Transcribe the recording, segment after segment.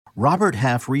Robert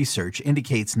Half research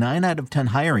indicates 9 out of 10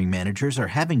 hiring managers are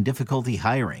having difficulty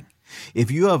hiring.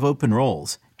 If you have open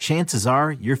roles, chances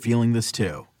are you're feeling this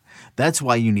too. That's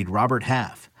why you need Robert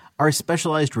Half. Our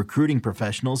specialized recruiting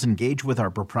professionals engage with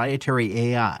our proprietary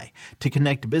AI to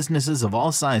connect businesses of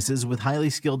all sizes with highly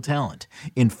skilled talent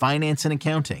in finance and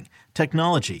accounting,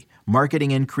 technology,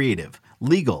 marketing and creative,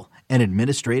 legal, and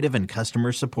administrative and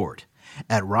customer support.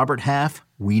 At Robert Half,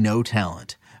 we know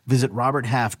talent. Visit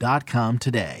roberthalf.com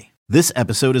today. This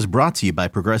episode is brought to you by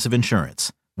Progressive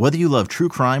Insurance. Whether you love true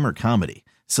crime or comedy,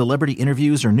 celebrity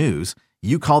interviews or news,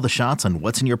 you call the shots on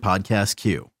what's in your podcast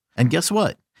queue. And guess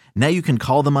what? Now you can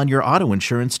call them on your auto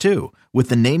insurance too with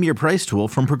the Name Your Price tool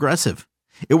from Progressive.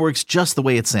 It works just the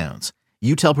way it sounds.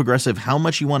 You tell Progressive how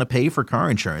much you want to pay for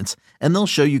car insurance, and they'll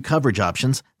show you coverage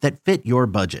options that fit your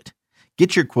budget.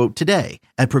 Get your quote today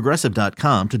at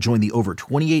Progressive.com to join the over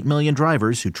 28 million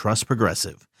drivers who trust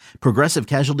Progressive. Progressive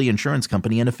Casualty Insurance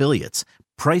Company and Affiliates.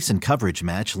 Price and coverage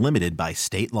match limited by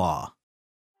state law.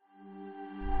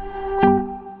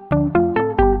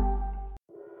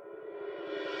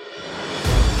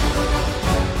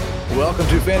 Welcome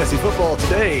to Fantasy Football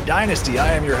Today, Dynasty.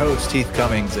 I am your host, Heath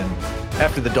Cummings, and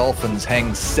after the Dolphins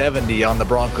hang 70 on the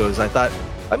Broncos, I thought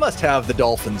I must have the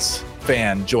Dolphins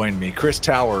fan join me. Chris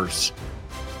Towers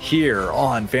here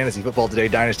on Fantasy Football Today,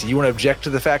 Dynasty. You want to object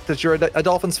to the fact that you're a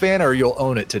Dolphins fan, or you'll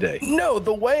own it today? No,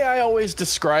 the way I always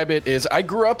describe it is I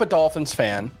grew up a Dolphins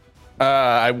fan.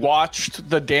 I watched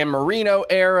the Dan Marino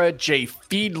era, Jay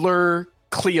Fiedler,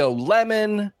 Cleo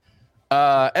Lemon.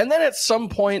 And then at some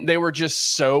point they were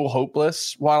just so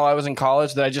hopeless while I was in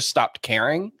college that I just stopped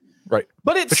caring. Right.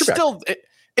 But it's still,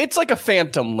 it's like a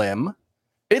phantom limb.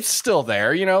 It's still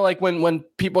there. You know, like when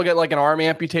people get like an arm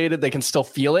amputated, they can still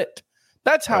feel it.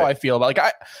 That's how I feel about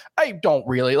I don't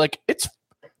really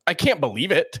I can't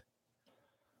believe it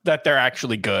that they're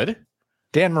actually good.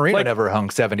 Dan Marino never hung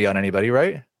 70 on anybody,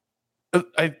 right?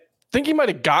 I think he might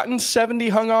have gotten 70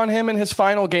 hung on him in his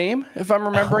final game, if I'm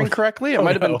remembering correctly. It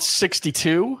might have been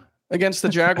 62 against the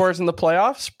Jaguars in the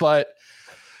playoffs. But,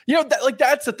 you know,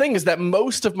 that's the thing, is that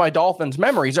most of my Dolphins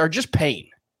memories are just pain.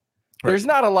 Right. There's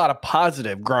not a lot of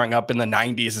positive growing up in the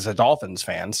 90s as a Dolphins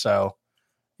fan. So,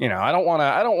 you know, I don't want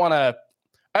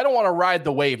to ride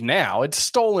the wave now. It's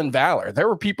stolen valor. There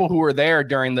were people who were there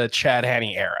during the Chad Henne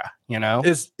era, you know?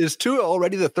 Is Tua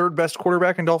already the third best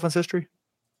quarterback in Dolphins history?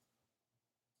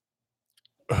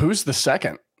 Who's the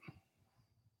second?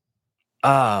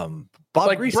 Bob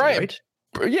Greasy, right?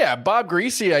 Yeah, Bob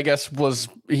Greasy, I guess,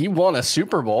 he won a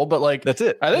Super Bowl, but that's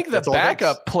it. I think the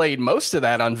backup played most of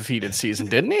that undefeated season,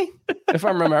 didn't he? If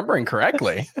I'm remembering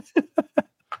correctly.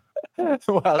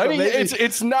 Well, I mean,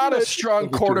 it's not a strong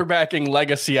quarterbacking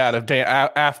legacy out of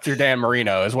after Dan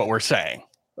Marino, is what we're saying.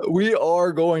 We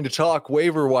are going to talk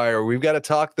waiver wire. We've got to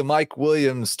talk the Mike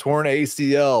Williams torn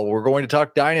ACL. We're going to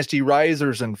talk dynasty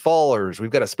risers and fallers. We've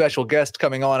got a special guest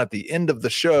coming on at the end of the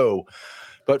show.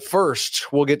 But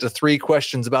first, we'll get to 3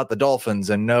 questions about the Dolphins.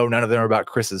 And no, none of them are about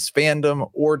Chris's fandom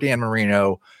or Dan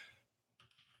Marino.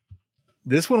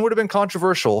 This one would have been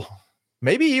controversial,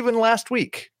 maybe even last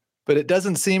week, but it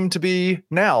doesn't seem to be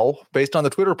now, based on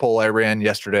the Twitter poll I ran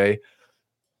yesterday.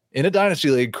 In a dynasty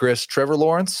league, Chris, Trevor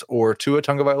Lawrence or Tua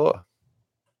Tagovailoa?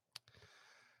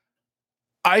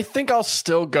 I think I'll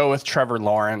still go with Trevor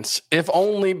Lawrence, if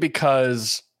only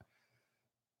because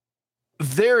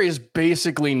there is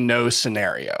basically no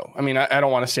scenario. I mean, I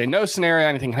don't want to say no scenario,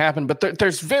 anything can happen, but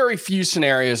there's very few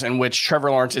scenarios in which Trevor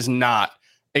Lawrence is not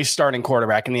a starting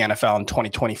quarterback in the NFL in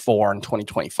 2024 and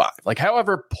 2025. Like,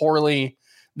 however poorly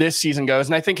this season goes,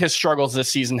 and I think his struggles this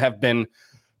season have been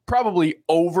probably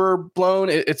overblown.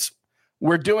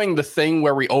 We're doing the thing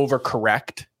where we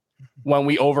overcorrect when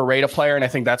we overrate a player. And I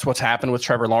think that's what's happened with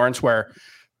Trevor Lawrence, where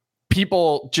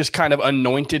people just kind of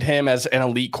anointed him as an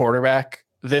elite quarterback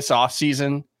this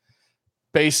offseason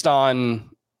based on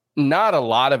not a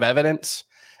lot of evidence.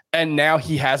 And now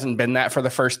he hasn't been that for the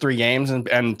first 3 games.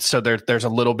 And so there's a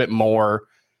little bit more,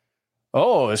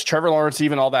 is Trevor Lawrence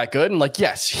even all that good? And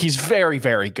yes, he's very,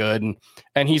 very good.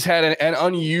 And he's had an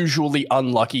unusually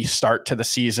unlucky start to the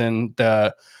season.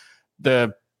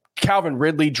 The Calvin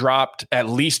Ridley dropped at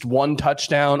least 1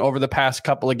 touchdown over the past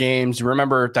couple of games.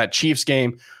 Remember that Chiefs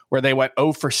game where they went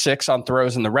 0 for 6 on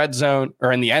throws in the red zone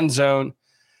or in the end zone?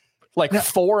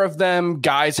 4 of them,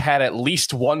 guys had at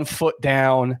least 1 foot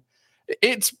down.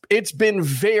 It's been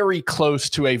very close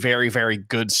to a very, very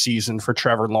good season for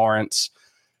Trevor Lawrence.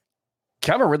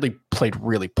 Calvin Ridley played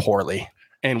really poorly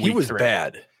in week 3. He was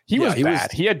bad. He was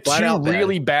bad. He had 2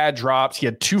 really bad drops. He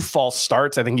had 2 false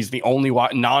starts. I think he's the only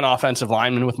non-offensive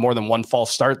lineman with more than 1 false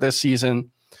start this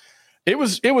season. It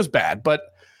was bad, but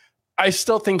I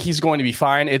still think he's going to be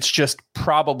fine. It's just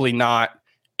probably not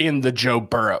in the Joe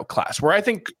Burrow class, where I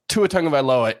think Tua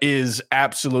Tagovailoa is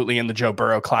absolutely in the Joe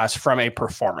Burrow class from a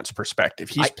performance perspective.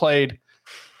 He's played.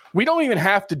 We don't even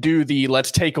have to do the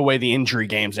let's take away the injury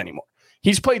games anymore.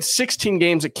 He's played 16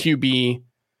 games at QB.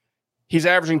 He's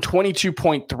averaging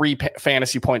 22.3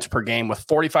 fantasy points per game with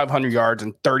 4,500 yards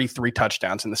and 33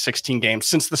 touchdowns in the 16 games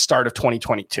since the start of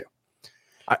 2022.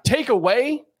 Take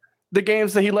away the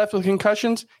games that he left with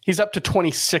concussions, he's up to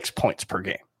 26 points per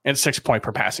game and 6 point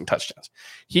per passing touchdowns.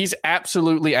 He's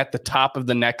absolutely at the top of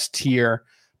the next tier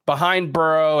behind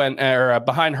Burrow and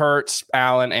behind Hurts,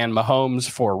 Allen, and Mahomes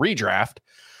for redraft.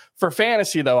 For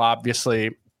fantasy, though,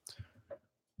 obviously,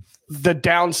 the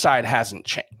downside hasn't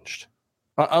changed.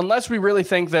 Unless we really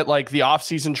think that like the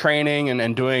offseason training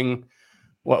and doing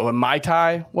what Mai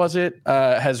Tai was it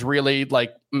has really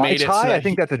like made it. So I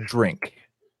think that's a drink.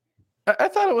 I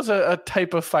thought it was a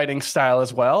type of fighting style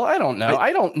as well. I don't know.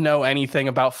 I don't know anything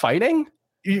about fighting.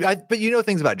 But you know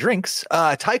things about drinks.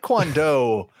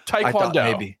 Taekwondo.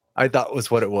 I thought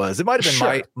was what it was. It might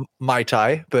have been Mai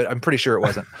Tai, but I'm pretty sure it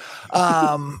wasn't.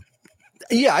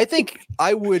 Yeah, I think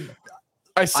I would.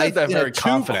 I said that very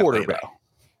confidently.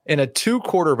 In a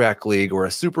 2-quarterback league or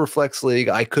a super flex league,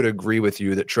 I could agree with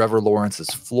you that Trevor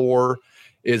Lawrence's floor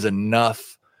is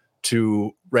enough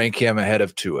to rank him ahead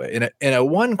of Tua. In a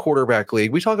 1-quarterback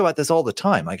league, we talk about this all the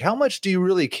time. Like, how much do you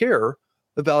really care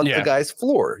about the guy's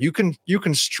floor? You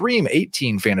can stream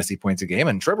 18 fantasy points a game,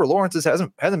 and Trevor Lawrence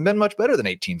hasn't been much better than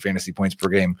 18 fantasy points per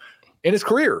game in his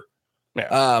career.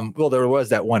 Yeah. Well, there was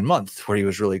that 1 month where he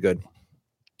was really good.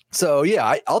 So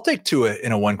yeah, I'll take Tua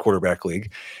in a 1-quarterback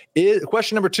league.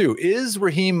 Question number 2, is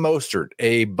Raheem Mostert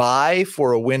a buy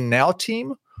for a win now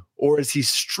team, or is he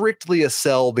strictly a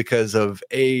sell because of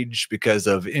age, because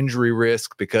of injury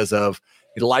risk, because of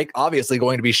obviously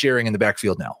going to be sharing in the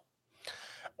backfield now?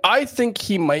 I think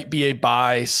he might be a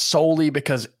buy solely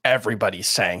because everybody's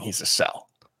saying he's a sell.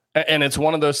 And it's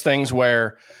one of those things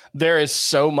where there is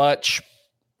so much,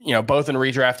 both in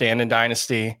redraft and in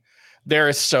Dynasty, there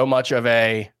is so much of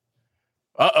a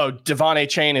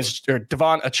Achane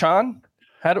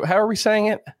how are we saying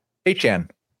it?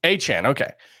 Achane,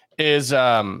 okay. Is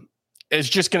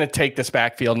just going to take this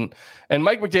backfield. And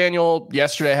Mike McDaniel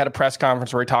yesterday had a press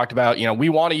conference where he talked about, we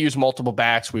want to use multiple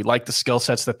backs. We like the skill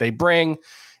sets that they bring.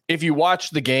 If you watch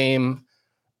the game,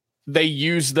 they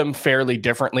use them fairly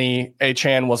differently.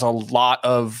 Achane was a lot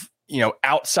of,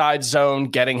 outside zone,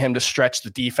 getting him to stretch the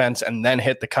defense and then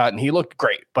hit the cut. And he looked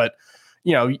great. But,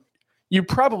 you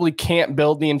probably can't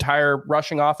build the entire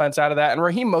rushing offense out of that. And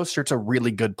Raheem Mostert's a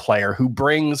really good player who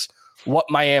brings what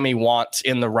Miami wants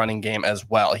in the running game as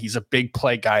well. He's a big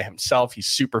play guy himself. He's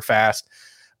super fast.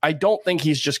 I don't think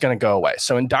he's just going to go away.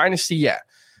 So in Dynasty,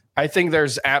 I think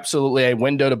there's absolutely a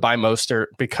window to buy Mostert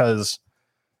because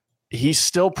he's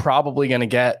still probably going to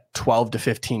get 12 to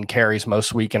 15 carries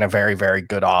most week in a very, very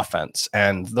good offense.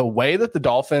 And the way that the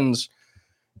Dolphins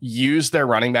use their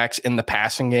running backs in the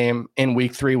passing game in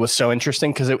week 3 was so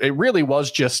interesting because it really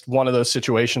was just one of those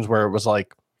situations where it was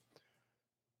like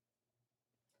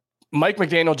Mike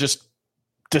McDaniel just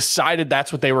decided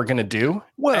that's what they were going to do.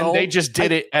 Well, and they just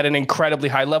did it at an incredibly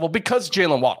high level because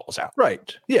Jalen Waddle was out.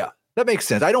 Right. Yeah. That makes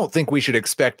sense. I don't think we should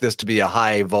expect this to be a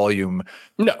high volume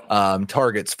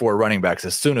targets for running backs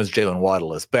as soon as Jalen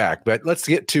Waddle is back. But let's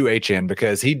get to Achane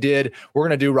because we're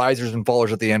going to do risers and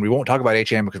fallers at the end. We won't talk about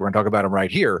Achane because we're going to talk about him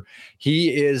right here.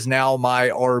 He is now my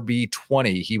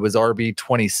RB20. He was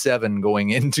RB27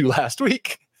 going into last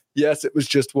week. Yes, it was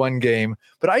just one game,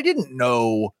 but I didn't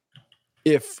know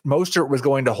if Mostert was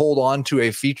going to hold on to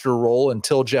a feature role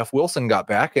until Jeff Wilson got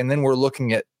back. And then we're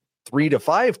looking at 3 to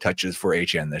 5 touches for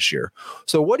Achane this year.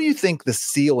 So what do you think the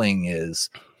ceiling is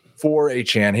for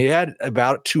Achane? He had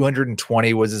about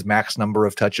 220 was his max number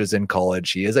of touches in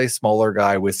college. He is a smaller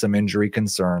guy with some injury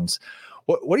concerns.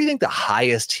 What do you think the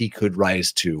highest he could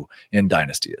rise to in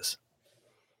Dynasty is?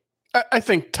 I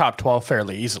think top 12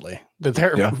 fairly easily.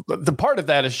 The part of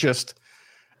that is just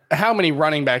how many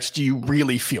running backs do you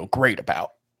really feel great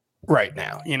about right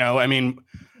now?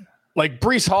 Like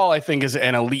Breece Hall, I think, is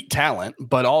an elite talent,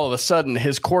 but all of a sudden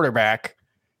his quarterback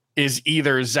is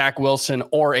either Zach Wilson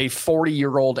or a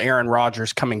 40-year-old Aaron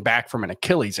Rodgers coming back from an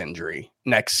Achilles injury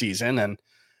next season. And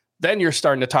then you're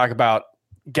starting to talk about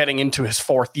getting into his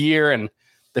 4th year and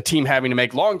the team having to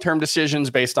make long-term decisions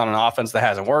based on an offense that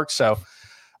hasn't worked. So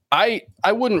I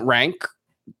wouldn't rank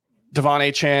Devon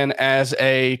Achane as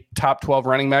a top 12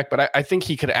 running back, but I think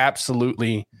he could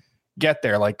absolutely get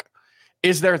there. Like,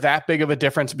 is there that big of a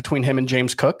difference between him and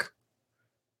James Cook?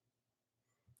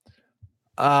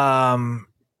 No.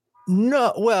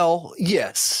 Well,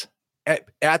 yes.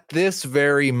 at this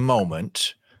very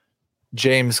moment,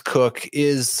 James Cook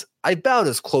is about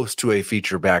as close to a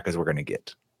feature back as we're going to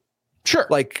get. Sure.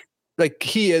 Like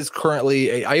he is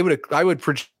currently, I would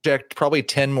project probably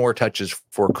 10 more touches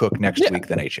for Cook next week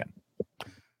than Achane.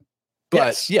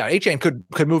 But Achane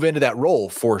could move into that role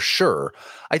for sure.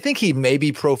 I think he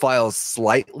maybe profiles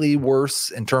slightly worse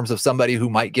in terms of somebody who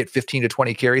might get 15 to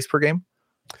 20 carries per game.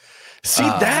 See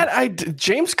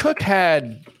James Cook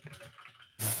had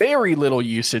very little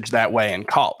usage that way in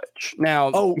college.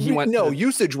 Now,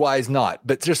 usage wise, not,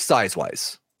 but just size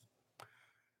wise.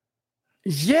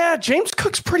 Yeah, James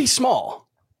Cook's pretty small.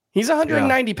 He's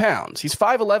 190 pounds. He's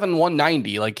 5'11",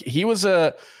 190. Like, he was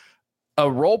a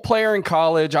role player in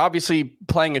college. Obviously,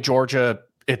 playing at Georgia,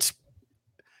 it's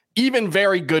even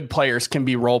very good players can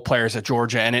be role players at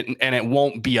Georgia, and it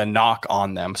won't be a knock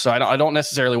on them. So I don't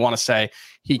necessarily want to say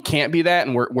he can't be that.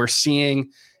 And we're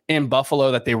seeing in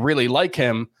Buffalo that they really like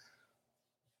him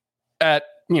at,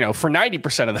 for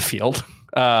 90% of the field.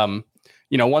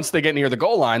 Once they get near the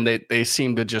goal line, they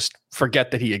seem to just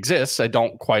forget that he exists. I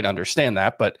don't quite understand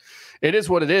that, but it is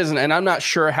what it is. And I'm not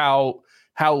sure how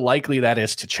likely that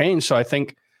is to change. So I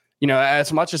think,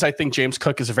 as much as I think James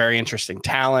Cook is a very interesting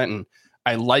talent and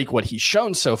I like what he's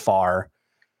shown so far,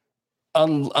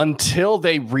 until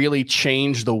they really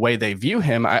change the way they view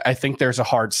him, I think there's a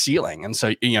hard ceiling. And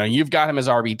so, you've got him as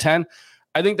RB10.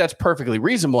 I think that's perfectly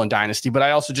reasonable in Dynasty, but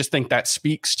I also just think that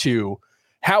speaks to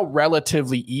how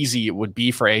relatively easy it would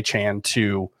be for Achane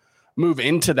to move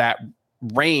into that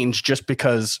range, just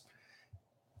because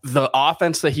the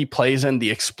offense that he plays in, the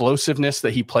explosiveness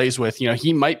that he plays with,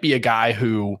 he might be a guy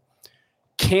who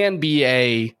can be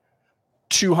a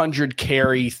 200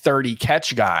 carry, 30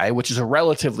 catch guy, which is a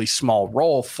relatively small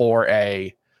role for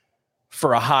a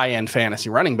high end fantasy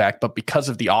running back. But because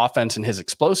of the offense and his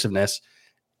explosiveness,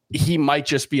 he might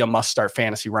just be a must start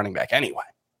fantasy running back anyway.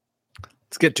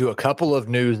 Let's get to a couple of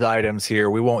news items here.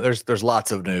 We won't, there's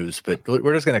lots of news, but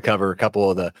we're just going to cover a couple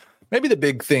of maybe the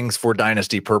big things for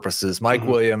Dynasty purposes. Mike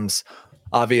Williams,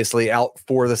 obviously out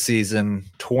for the season,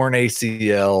 torn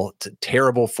ACL,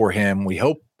 terrible for him. We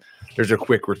hope there's a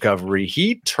quick recovery.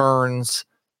 He turns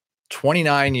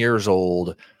 29 years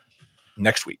old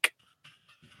next week.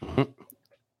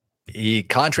 The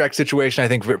contract situation, I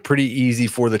think, pretty easy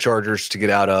for the Chargers to get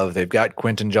out of. They've got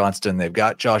Quentin Johnston. They've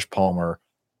got Josh Palmer.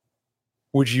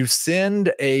 Would you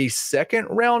send a second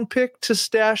round pick to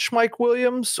stash Mike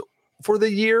Williams for the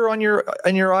year on your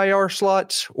IR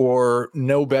slot, or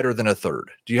no better than a third?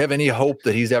 Do you have any hope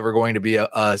that he's ever going to be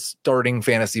a starting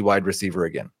fantasy wide receiver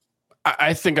again?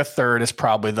 I think a third is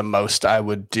probably the most I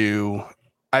would do.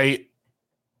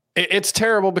 It's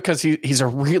terrible because he's a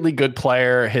really good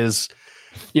player. He's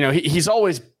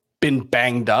always been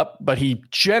banged up, but he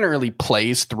generally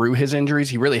plays through his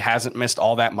injuries. He really hasn't missed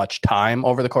all that much time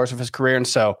over the course of his career. And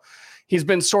so he's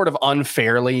been sort of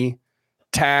unfairly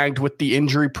tagged with the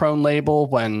injury prone label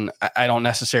when I don't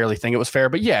necessarily think it was fair.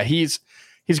 But yeah, he's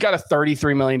got a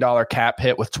 $33 million cap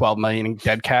hit with $12 million in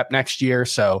dead cap next year.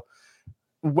 So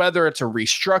whether it's a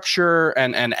restructure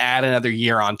and add another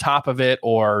year on top of it,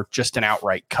 or just an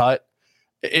outright cut,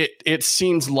 it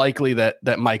seems likely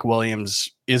that Mike Williams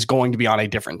is going to be on a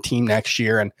different team next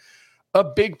year. And a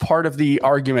big part of the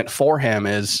argument for him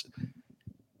is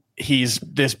he's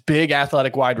this big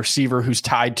athletic wide receiver who's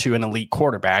tied to an elite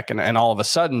quarterback. And all of a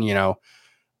sudden,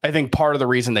 I think part of the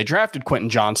reason they drafted Quentin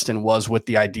Johnston was with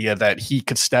the idea that he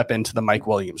could step into the Mike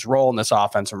Williams role in this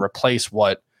offense and replace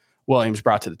what Williams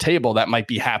brought to the table. That might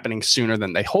be happening sooner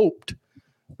than they hoped.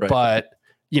 Right. But,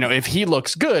 if he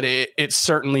looks good, it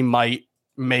certainly might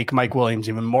make Mike Williams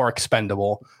even more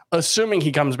expendable, assuming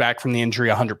he comes back from the injury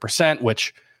 100%,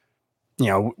 which,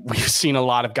 we've seen a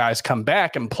lot of guys come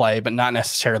back and play, but not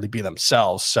necessarily be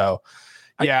themselves. So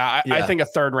I think a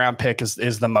third round pick is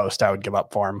the most I would give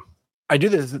up for him. I do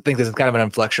think this is kind of an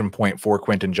inflection point for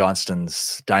Quentin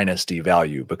Johnston's Dynasty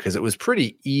value, because it was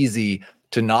pretty easy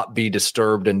to not be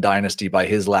disturbed in Dynasty by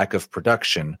his lack of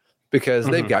production, because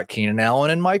they've got Keenan Allen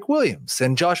and Mike Williams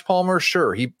and Josh Palmer.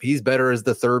 Sure, he's better as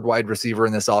the third wide receiver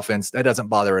in this offense. That doesn't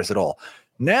bother us at all.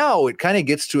 Now it kind of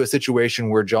gets to a situation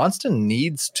where Johnston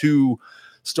needs to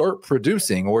start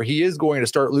producing, or he is going to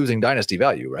start losing Dynasty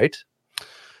value, right?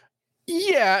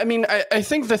 Yeah, I mean, I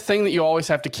think the thing that you always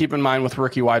have to keep in mind with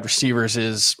rookie wide receivers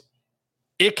is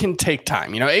it can take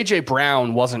time. A.J.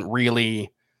 Brown wasn't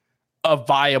really a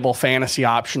viable fantasy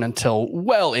option until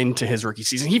well into his rookie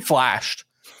season. He flashed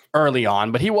early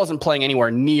on, but he wasn't playing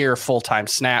anywhere near full-time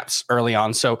snaps early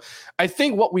on. So I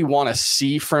think what we want to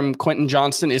see from Quentin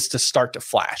Johnston is to start to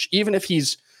flash, even if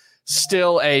he's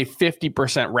still a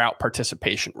 50% route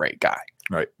participation rate guy.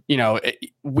 Right.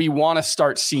 We want to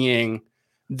start seeing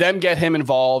them get him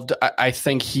involved. I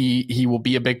think he will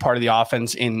be a big part of the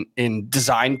offense in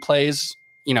design plays,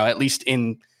 at least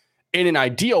in an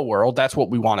ideal world. That's what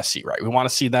we want to see, right? We want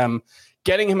to see them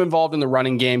getting him involved in the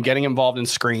running game, getting involved in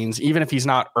screens, even if he's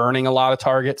not earning a lot of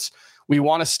targets. We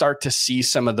want to start to see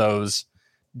some of those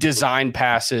design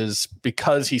passes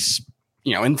because he's,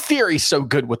 in theory, so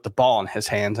good with the ball in his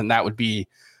hands. And that would be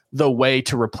the way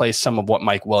to replace some of what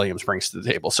Mike Williams brings to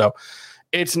the table. So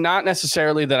it's not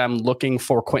necessarily that I'm looking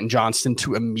for Quentin Johnston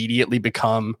to immediately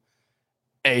become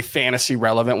a fantasy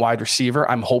relevant wide receiver.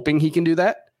 I'm hoping he can do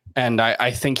that. And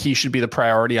I think he should be the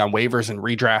priority on waivers and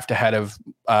redraft ahead of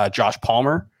Josh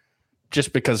Palmer,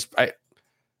 just because I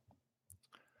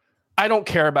don't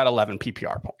care about 11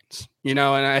 PPR points, and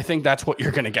I think that's what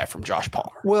you're going to get from Josh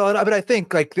Palmer. Well, but I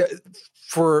think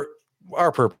for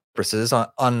our purposes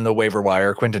on the waiver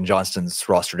wire, Quentin Johnston's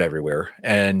rostered everywhere,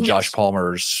 and Josh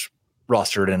Palmer's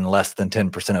rostered in less than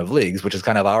 10% of leagues, which is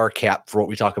kind of our cap for what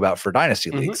we talk about for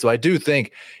dynasty leagues. So I do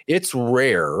think it's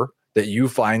rare that you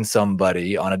find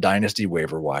somebody on a dynasty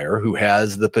waiver wire who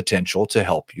has the potential to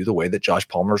help you the way that Josh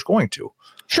Palmer is going to.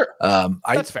 Sure.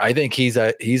 I think he's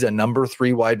a number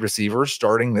 3 wide receiver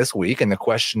starting this week. And the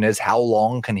question is, how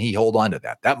long can he hold on to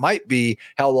that? That might be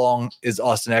how long is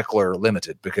Austin Eckler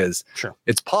limited, because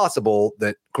it's possible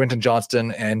that Quentin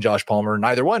Johnston and Josh Palmer,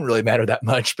 neither one really matter that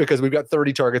much, because we've got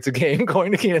 30 targets a game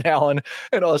going to Keenan Allen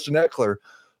and Austin Eckler.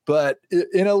 But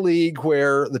in a league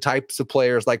where the types of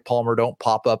players like Palmer don't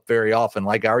pop up very often,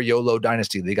 like our YOLO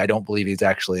Dynasty League, I don't believe he's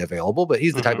actually available, but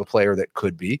he's the type of player that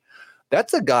could be.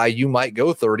 That's a guy you might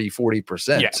go 30,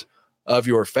 40% of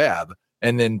your fab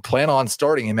and then plan on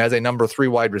starting him as a number 3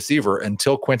 wide receiver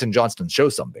until Quentin Johnston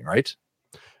shows something, right?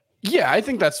 Yeah, I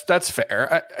think that's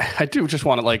fair. I do just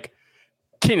want to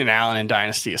Keenan Allen in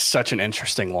Dynasty is such an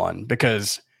interesting one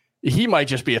because he might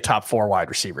just be a top 4 wide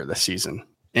receiver this season.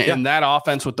 And that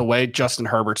offense with the way Justin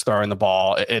Herbert's throwing the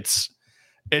ball, it's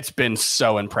been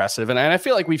so impressive. And I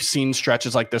feel like we've seen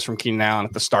stretches like this from Keenan Allen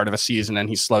at the start of a season and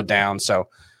he's slowed down. So,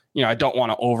 I don't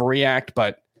want to overreact,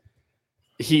 but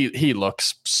he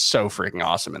looks so freaking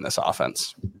awesome in this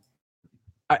offense.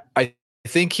 I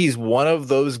think he's one of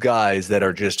those guys that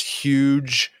are just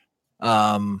huge,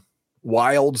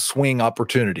 wild swing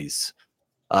opportunities.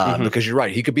 Because you're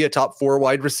right. He could be a top 4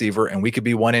 wide receiver and we could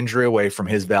be one injury away from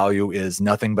his value is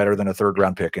nothing better than a 3rd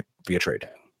round pick via trade.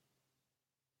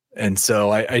 And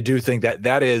so I do think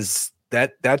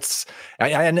that's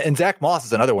and Zach Moss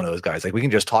is another one of those guys. We can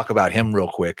just talk about him real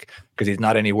quick because he's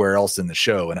not anywhere else in the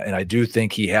show. And I do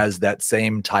think he has that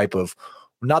same type of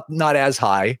not as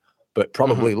high, but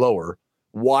probably lower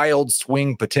wild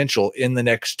swing potential in the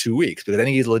next 2 weeks, because I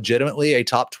think he's legitimately a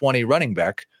top 20 running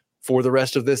back for the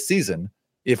rest of this season.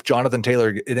 If Jonathan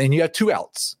Taylor, and you have 2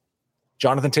 outs,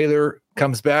 Jonathan Taylor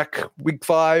comes back week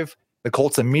 5, the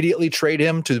Colts immediately trade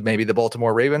him to maybe the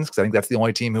Baltimore Ravens, because I think that's the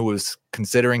only team who was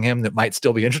considering him that might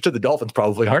still be interested. The Dolphins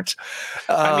probably aren't.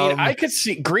 I could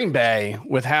see Green Bay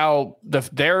with how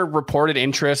their reported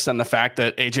interest and the fact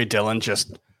that AJ Dillon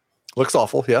just looks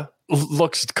awful. Yeah.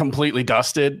 Looks completely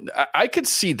dusted. I could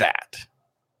see that.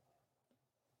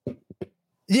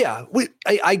 Yeah.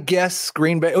 I guess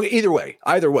Green Bay, either way.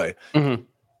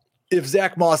 If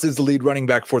Zach Moss is the lead running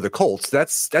back for the Colts,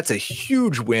 that's a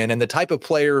huge win. And the type of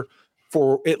player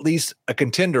for at least a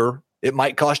contender, it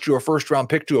might cost you a 1st round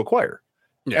pick to acquire.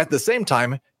 Yeah. At the same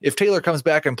time, if Taylor comes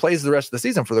back and plays the rest of the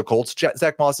season for the Colts,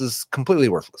 Zach Moss is completely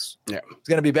worthless. Yeah. He's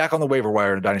going to be back on the waiver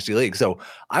wire in a dynasty league. So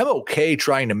I'm okay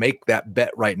trying to make that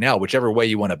bet right now, whichever way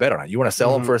you want to bet on it. You want to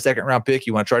sell him for a 2nd round pick.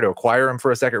 You want to try to acquire him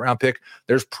for a 2nd round pick.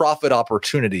 There's profit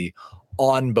opportunity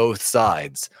on both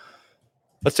sides.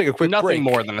 Let's take a quick break. Nothing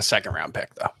more than a 2nd round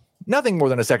pick, though. Nothing more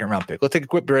than a 2nd round pick. Let's take a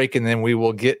quick break, and then we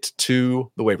will get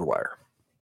to the waiver wire.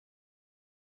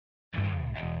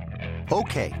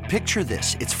 Okay, picture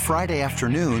this. It's Friday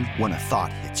afternoon when a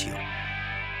thought hits you.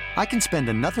 I can spend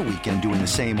another weekend doing the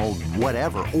same old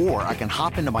whatever, or I can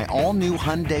hop into my all-new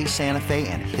Hyundai Santa Fe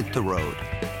and hit the road.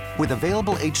 With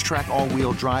available H-Track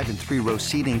all-wheel drive and 3-row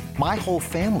seating, my whole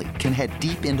family can head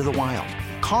deep into the wild.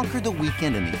 Conquer the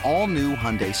weekend in the all-new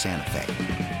Hyundai Santa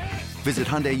Fe. Visit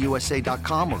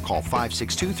HyundaiUSA.com or call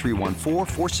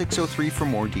 562-314-4603 for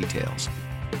more details.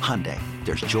 Hyundai,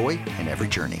 there's joy in every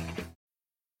journey.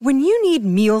 When you need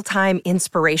mealtime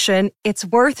inspiration, it's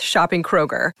worth shopping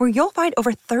Kroger, where you'll find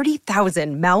over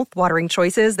 30,000 mouth-watering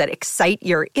choices that excite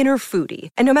your inner foodie.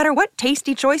 And no matter what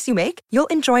tasty choice you make, you'll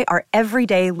enjoy our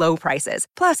everyday low prices,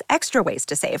 plus extra ways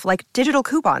to save, like digital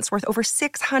coupons worth over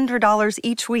 $600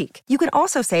 each week. You can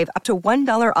also save up to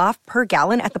 $1 off per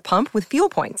gallon at the pump with fuel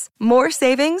points. More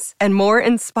savings and more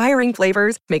inspiring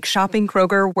flavors make shopping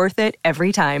Kroger worth it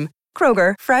every time.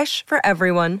 Kroger, fresh for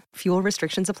everyone. Fuel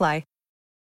restrictions apply.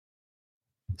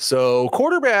 So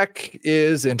quarterback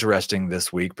is interesting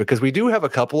this week because we do have a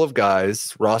couple of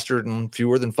guys rostered in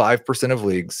fewer than 5% of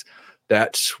leagues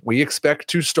that we expect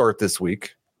to start this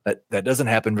week. That doesn't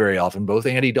happen very often. Both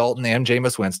Andy Dalton and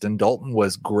Jameis Winston. Dalton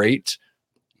was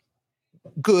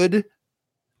good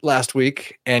last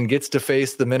week and gets to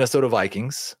face the Minnesota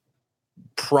Vikings.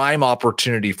 Prime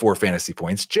opportunity for fantasy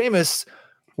points. Jameis,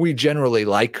 we generally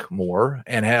like more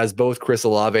and has both Chris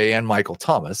Olave and Michael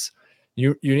Thomas.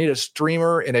 You need a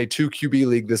streamer in a 2 QB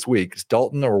league this week. Is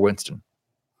Dalton or Winston?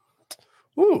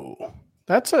 Ooh,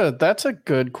 that's a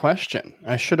good question.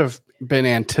 I should have been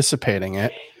anticipating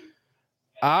it.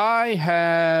 I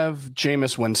have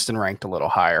Jameis Winston ranked a little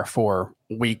higher for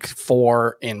week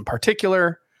 4 in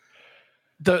particular.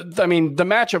 The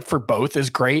matchup for both is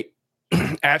great.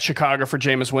 At Chicago for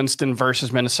Jameis Winston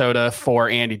versus Minnesota for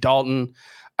Andy Dalton.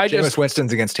 Jameis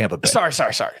Winston's against Tampa Bay. Sorry.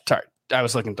 I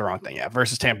was looking at the wrong thing. Yeah,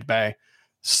 versus Tampa Bay.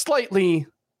 Slightly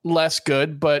less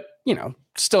good, but,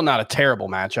 still not a terrible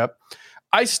matchup.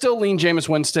 I still lean Jameis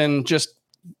Winston. Just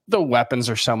the weapons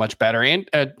are so much better. And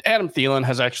Adam Thielen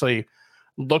has actually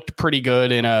looked pretty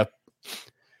good in a,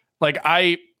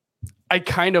 I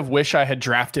kind of wish I had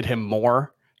drafted him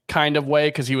more kind of way,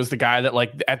 because he was the guy that,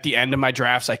 at the end of my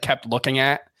drafts, I kept looking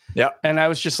at. Yeah. And I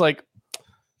was just like,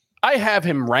 I have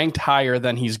him ranked higher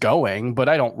than he's going, but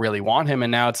I don't really want him.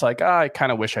 And now it's like, I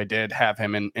kind of wish I did have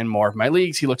him in more of my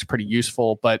leagues. He looks pretty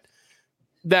useful, but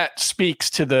that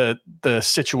speaks to the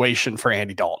situation for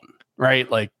Andy Dalton, right?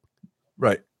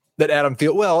 Right. That Adam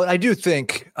Thielen. Well, I do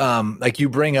think, you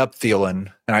bring up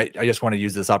Thielen, and I just want to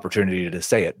use this opportunity to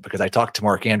say it because I talked to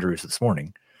Mark Andrews this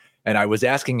morning. And I was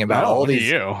asking about all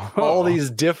these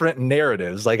different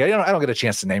narratives. I don't get a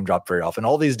chance to name drop very often.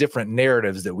 All these different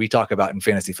narratives that we talk about in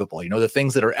fantasy football. The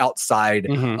things that are outside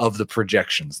of the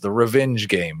projections, the revenge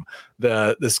game,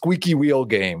 the squeaky wheel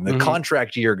game, the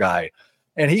contract year guy.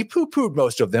 And he poo-pooed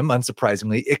most of them,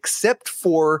 unsurprisingly, except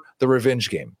for the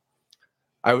revenge game.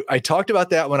 I talked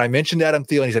about that when I mentioned Adam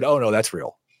Thielen. He said, "Oh no, that's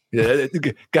real.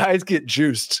 Guys get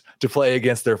juiced to play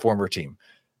against their former team."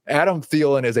 Adam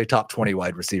Thielen is a top 20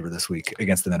 wide receiver this week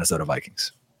against the Minnesota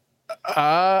Vikings.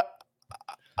 I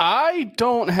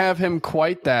don't have him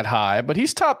quite that high, but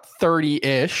he's top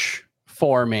 30-ish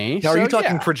for me. Now, are you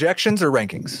talking projections or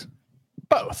rankings?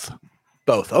 Both.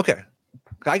 Okay.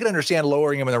 I can understand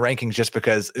lowering him in the rankings just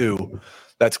because,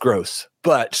 that's gross.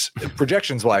 But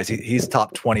projections wise, he's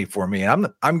top 20 for me. And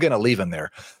I'm going to leave him there.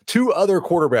 2 other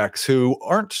quarterbacks who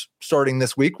aren't starting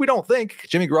this week. We don't think.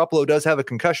 Jimmy Garoppolo does have a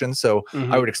concussion, so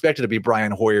I would expect it to be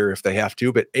Brian Hoyer if they have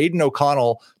to. But Aiden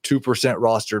O'Connell, 2%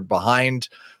 rostered behind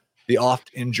the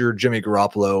oft-injured Jimmy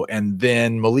Garoppolo. And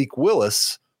then Malik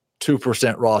Willis, 2%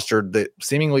 rostered, the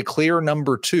seemingly clear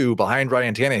number 2 behind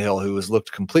Ryan Tannehill, who has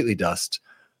looked completely dust.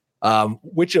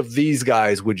 Which of these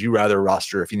guys would you rather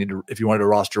roster if you wanted to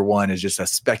roster one as just a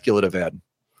speculative ad?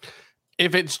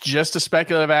 If it's just a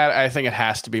speculative ad, I think it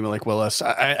has to be Malik Willis.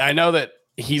 I know that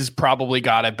he's probably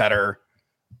got a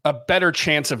better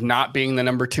chance of not being the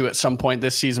number 2 at some point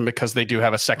this season because they do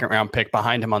have a 2nd round pick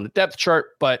behind him on the depth chart.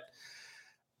 But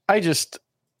I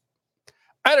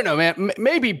don't know, man.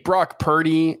 Maybe Brock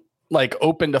Purdy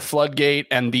opened a floodgate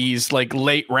and these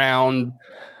late round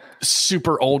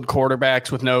super old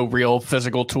quarterbacks with no real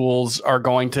physical tools are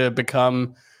going to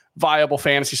become viable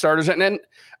fantasy starters. And then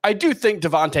I do think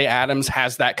Devontae Adams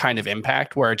has that kind of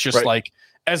impact where it's just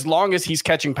as long as he's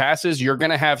catching passes, you're going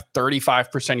to have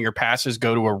 35% of your passes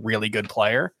go to a really good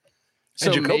player.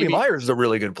 So and Jacoby Myers is a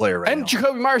really good player right now.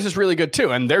 Jacoby Myers is really good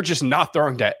too. And they're just not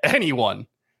throwing to anyone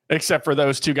except for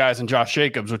those 2 guys and Josh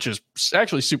Jacobs, which is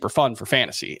actually super fun for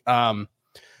fantasy.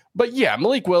 But yeah,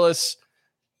 Malik Willis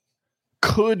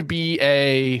could be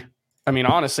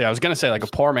honestly, I was going to say a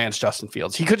poor man's Justin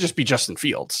Fields. He could just be Justin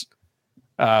Fields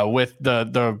with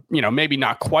the maybe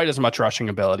not quite as much rushing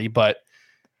ability, but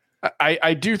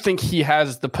I do think he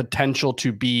has the potential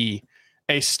to be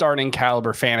a starting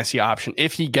caliber fantasy option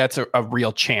if he gets a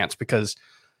real chance, because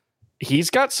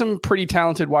he's got some pretty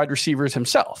talented wide receivers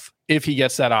himself if he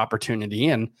gets that opportunity.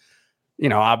 And,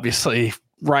 obviously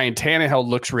Ryan Tannehill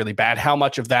looks really bad. How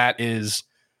much of that is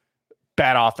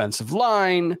bad offensive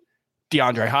line,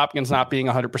 DeAndre Hopkins not being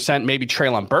 100%, maybe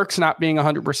Treylon Burks not being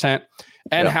 100%,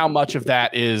 and how much of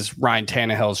that is Ryan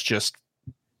Tannehill's just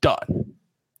done.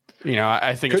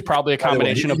 I think it's probably a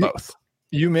combination of both.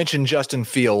 You mentioned Justin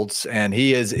Fields, and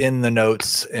he is in the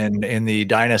notes and in the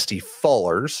Dynasty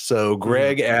fallers. So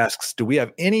Greg asks, do we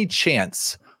have any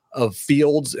chance of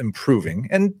Fields improving?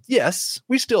 And yes,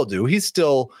 we still do. He's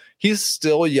still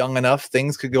young enough.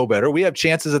 Things could go better. We have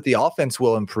chances that the offense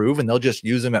will improve, and they'll just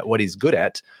use him at what he's good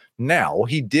at. Now,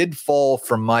 he did fall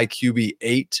from my QB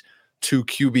 8 to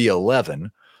QB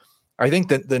 11. I think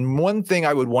that the one thing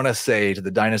I would want to say to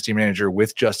the dynasty manager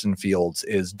with Justin Fields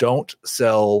is don't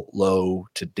sell low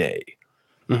today.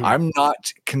 I'm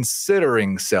not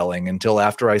considering selling until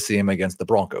after I see him against the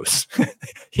Broncos.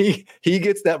 He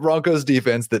gets that Broncos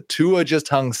defense that Tua just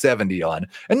hung 70 on.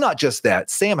 And not just that,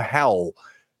 Sam Howell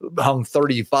hung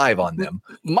 35 on them.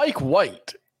 Mike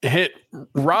White hit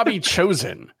Robbie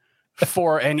Chosen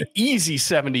for an easy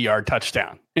 70-yard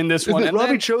touchdown in this one. Is it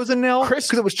Robbie Chosen now?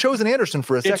 Because it was Chosen Anderson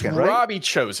for a second, right? Robbie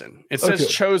Chosen. It says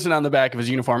Chosen on the back of his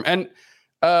uniform. And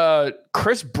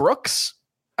Chris Brooks,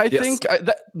 I think,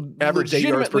 average 8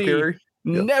 yards per carry.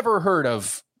 Never heard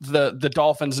of the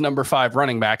Dolphins' number 5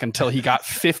 running back until he got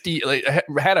 50,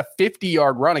 had a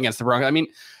 50-yard run against the Broncos. I mean,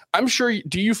 I'm sure.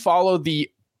 Do you follow the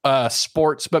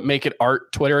Sports But Make It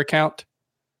Art Twitter account?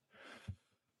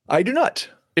 I do not.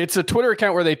 It's a Twitter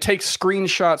account where they take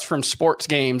screenshots from sports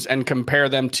games and compare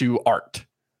them to art.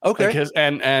 Okay.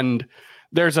 And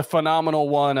there's a phenomenal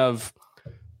one of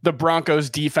the Broncos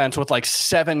defense with like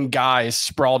 7 guys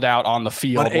sprawled out on the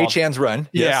field. On Achane's run.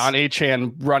 Yeah, on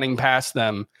Achane running past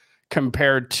them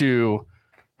compared to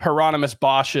Hieronymus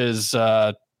Bosch's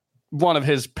one of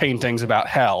his paintings about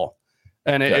hell.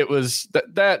 And it was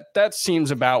that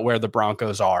seems about where the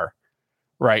Broncos are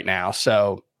right now.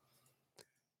 So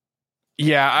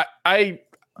yeah,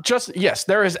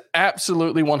 there is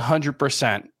absolutely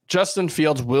 100%. Justin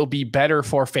Fields will be better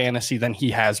for fantasy than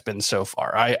he has been so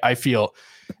far. I feel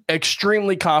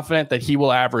extremely confident that he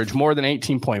will average more than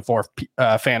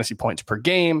 18.4 fantasy points per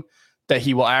game, that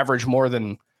he will average more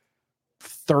than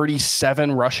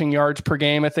 37 rushing yards per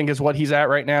game, I think is what he's at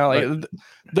right now. Like,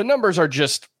 the numbers are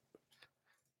just,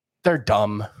 they're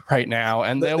dumb right now,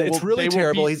 and it's really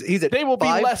terrible. They will be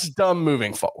less dumb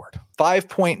moving forward.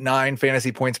 5.9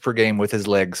 fantasy points per game with his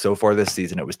legs so far this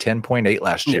season. It was 10.8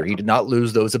 last year. He did not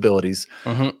lose those abilities.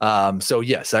 So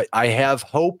yes, I have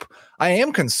hope. I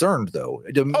am concerned though.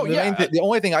 The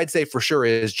only thing I'd say for sure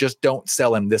is just don't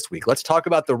sell him this week. Let's talk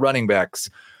about the running backs.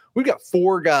 We've got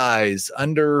 4 guys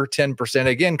under 10%.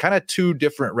 Again, kind of 2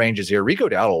 different ranges here. Rico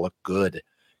Dowdle looked good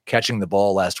catching the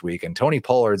ball last week, and Tony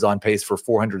Pollard's on pace for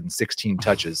 416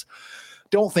 touches.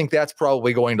 Don't think that's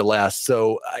probably going to last.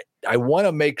 So I want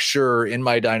to make sure in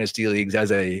my dynasty leagues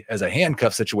as a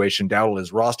handcuff situation, Dowdle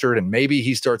is rostered, and maybe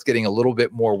he starts getting a little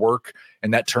bit more work,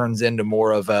 and that turns into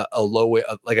more of a low,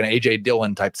 like an AJ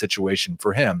Dillon type situation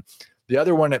for him. The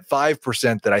other one at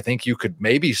 5% that I think you could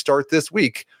maybe start this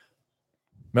week,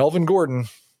 Melvin Gordon.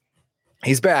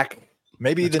 He's back.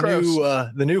 Maybe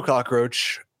the new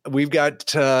cockroach. We've got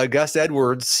Gus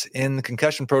Edwards in the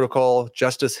concussion protocol,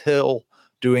 Justice Hill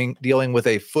dealing with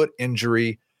a foot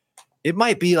injury. It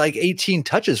might be like 18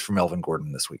 touches for Melvin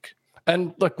Gordon this week.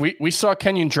 And look, we saw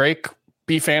Kenyon Drake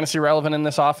be fantasy relevant in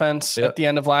this offense at the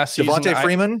end of last season. Devontae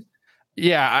Freeman.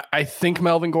 I think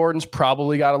Melvin Gordon's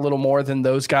probably got a little more than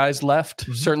those guys left.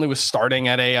 Certainly was starting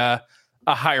at a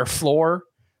higher floor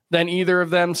than either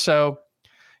of them. So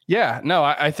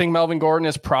I think Melvin Gordon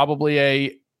is probably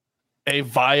a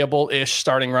viable-ish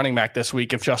starting running back this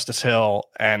week if Justice Hill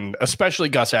and especially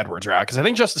Gus Edwards are out. Because I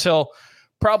think Justice Hill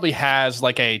probably has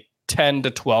like a 10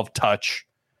 to 12 touch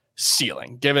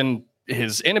ceiling, given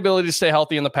his inability to stay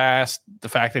healthy in the past, the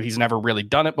fact that he's never really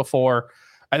done it before.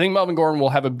 I think Melvin Gordon will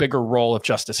have a bigger role if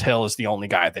Justice Hill is the only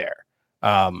guy there.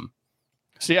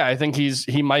 I think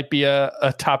he might be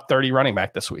a top 30 running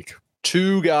back this week.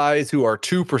 2 guys who are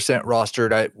 2%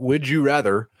 rostered. Would you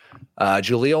rather?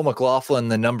 Jaleel McLaughlin,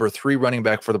 the number 3 running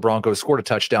back for the Broncos, scored a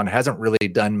touchdown, hasn't really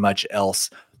done much else.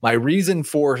 My reason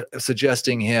for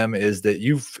suggesting him is that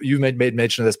you've made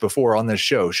mention of this before on this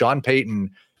show. Sean Payton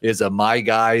is a my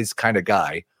guys kind of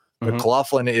guy.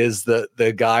 McLaughlin is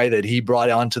the guy that he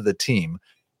brought onto the team.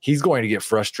 He's going to get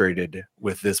frustrated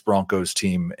with this Broncos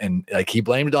team, and like he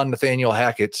blamed it on Nathaniel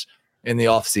Hackett in the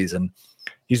offseason.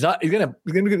 He's going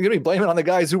to be blaming on the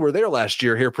guys who were there last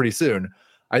year here pretty soon.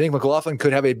 I think McLaughlin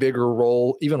could have a bigger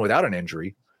role even without an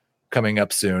injury coming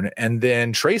up soon. And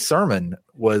then Trey Sermon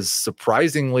was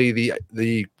surprisingly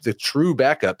the true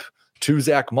backup to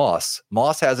Zach Moss.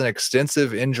 Moss has an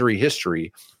extensive injury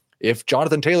history. If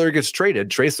Jonathan Taylor gets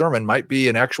traded, Trey Sermon might be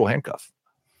an actual handcuff.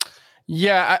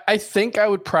 Yeah, I think I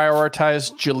would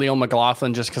prioritize Jaleel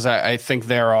McLaughlin just because I think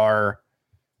there are,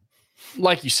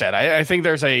 like you said, I think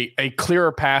there's a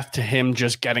clearer path to him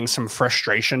just getting some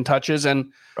frustration touches.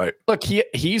 And look,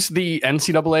 he's the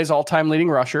NCAA's all-time leading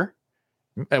rusher.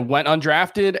 Went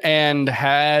undrafted and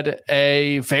had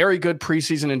a very good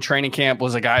preseason in training camp.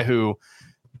 Was a guy who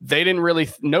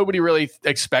nobody really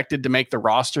expected to make the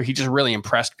roster. He just really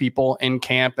impressed people in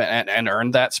camp and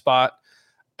earned that spot.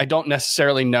 I don't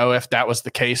necessarily know if that was the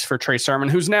case for Trey Sermon,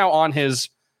 who's now on his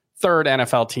third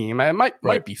NFL team. It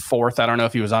might be fourth. I don't know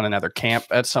if he was on another camp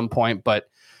at some point, but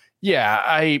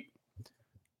yeah,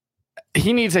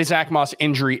 he needs a Zach Moss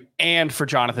injury and for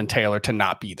Jonathan Taylor to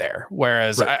not be there.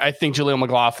 Whereas I think Jaleel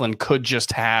McLaughlin could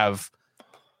just have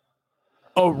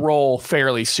a role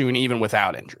fairly soon, even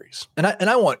without injuries. And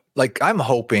I'm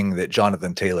hoping that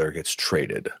Jonathan Taylor gets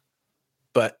traded,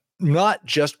 but not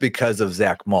just because of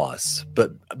Zach Moss,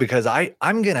 but because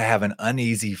I'm going to have an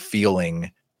uneasy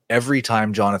feeling every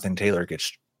time Jonathan Taylor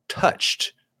gets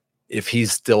touched if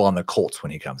he's still on the Colts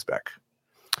when he comes back.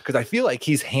 Because I feel like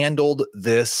he's handled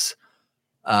this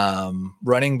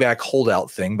running back holdout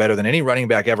thing better than any running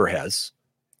back ever has.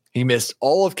 He missed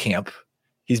all of camp.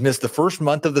 He's missed the first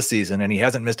month of the season, and he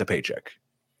hasn't missed a paycheck.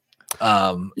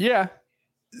 Yeah.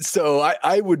 So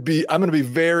I'm going to be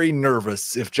very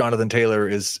nervous if Jonathan Taylor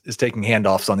is taking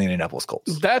handoffs on the Indianapolis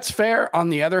Colts. That's fair. On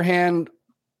the other hand,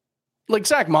 like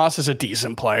Zach Moss is a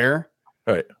decent player.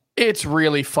 Right. It's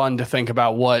really fun to think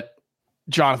about what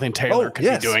Jonathan Taylor could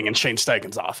be doing in Shane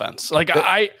Steichen's offense. Like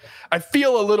I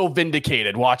feel a little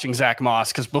vindicated watching Zach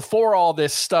Moss because before all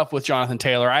this stuff with Jonathan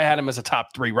Taylor, I had him as a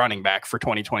top 3 running back for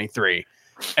 2023,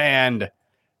 and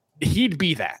he'd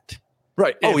be that.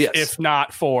 Right. If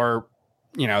not for,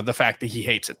 the fact that he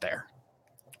hates it there.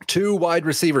 2 wide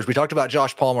receivers. We talked about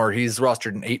Josh Palmer. He's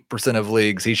rostered in 8% of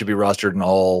leagues. He should be rostered in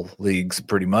all leagues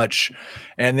pretty much.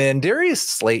 And then Darius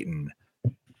Slayton.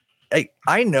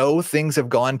 I know things have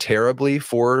gone terribly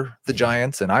for the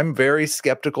Giants, and I'm very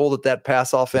skeptical that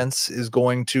pass offense is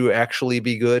going to actually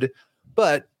be good.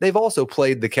 But they've also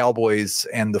played the Cowboys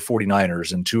and the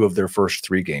 49ers in 2 of their first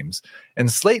 3 games. And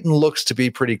Slayton looks to be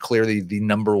pretty clearly the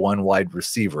number 1 wide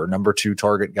receiver, number 2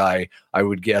 target guy, I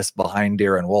would guess, behind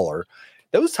Darren Waller.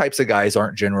 Those types of guys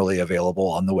aren't generally available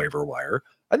on the waiver wire.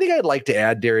 I think I'd like to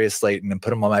add Darius Slayton and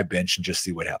put him on my bench and just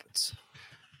see what happens.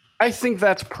 I think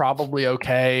that's probably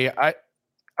okay.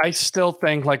 I still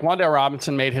think like Wan'Dale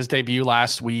Robinson made his debut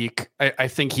last week. I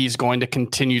think he's going to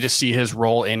continue to see his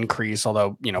role increase,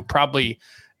 although, probably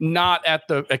not at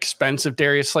the expense of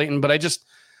Darius Slayton. But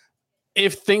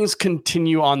if things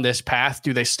continue on this path,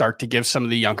 do they start to give some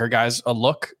of the younger guys a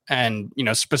look? And,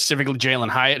 specifically Jalen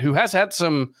Hyatt, who has had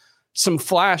some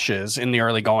flashes in the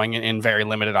early going in very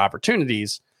limited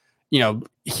opportunities,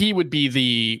 he would be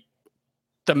the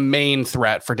main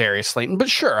threat for Darius Slayton. But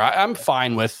sure, I'm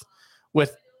fine with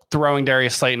throwing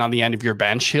Darius Slayton on the end of your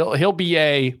bench. He'll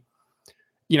be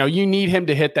you need him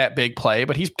to hit that big play,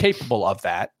 but he's capable of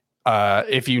that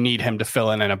if you need him to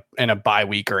fill in a bye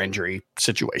week or injury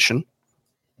situation.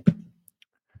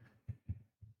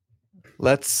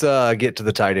 Let's get to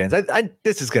the tight ends.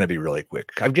 This is going to be really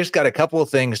quick. I've just got a couple of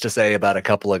things to say about a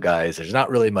couple of guys. There's not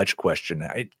really much question.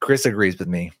 Chris agrees with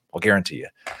me. I'll guarantee you.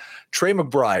 Trey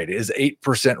McBride is 8%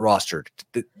 rostered.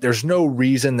 There's no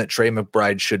reason that Trey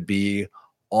McBride should be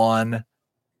on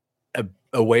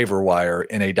a waiver wire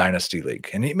in a dynasty league.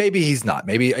 And maybe he's not.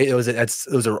 Maybe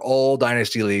those are all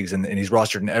dynasty leagues, and he's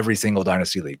rostered in every single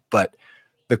dynasty league. But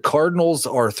the Cardinals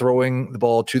are throwing the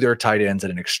ball to their tight ends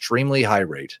at an extremely high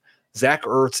rate. Zach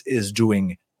Ertz is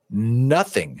doing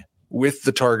nothing with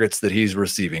the targets that he's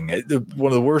receiving.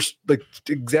 One of the worst,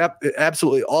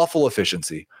 absolutely awful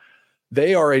efficiency.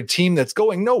 They are a team that's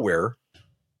going nowhere.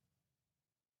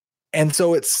 And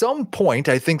so at some point,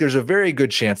 I think there's a very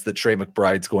good chance that Trey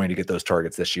McBride's going to get those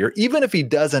targets this year. Even if he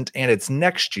doesn't, and it's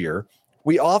next year,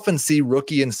 we often see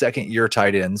rookie and second-year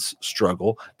tight ends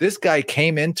struggle. This guy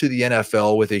came into the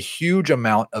NFL with a huge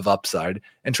amount of upside,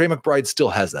 and Trey McBride still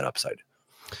has that upside.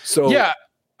 So yeah,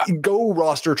 go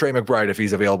roster Trey McBride if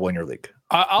he's available in your league.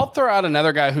 I'll throw out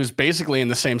another guy who's basically in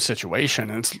the same situation.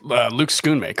 It's Luke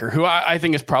Schoonmaker, who I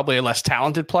think is probably a less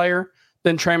talented player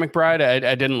than Trey McBride.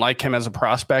 I didn't like him as a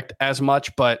prospect as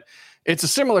much, but it's a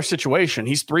similar situation.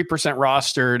 He's 3%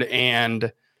 rostered,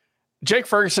 and Jake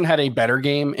Ferguson had a better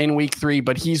game in week 3,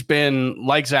 but he's been,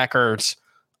 like Zach Ertz,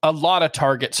 a lot of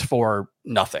targets for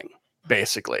nothing,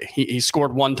 basically. He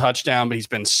scored 1 touchdown, but he's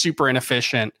been super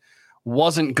inefficient.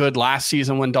 Wasn't good last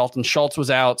season when Dalton Schultz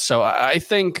was out. So I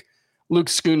think Luke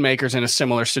Schoonmaker's in a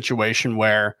similar situation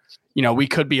where, we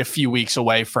could be a few weeks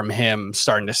away from him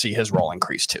starting to see his role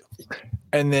increase too.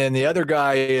 And then the other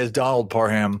guy is Donald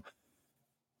Parham.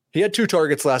 He had 2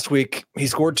 targets last week. He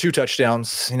scored 2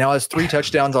 touchdowns. He now has 3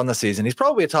 touchdowns on the season. He's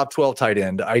probably a top 12 tight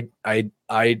end. IDC.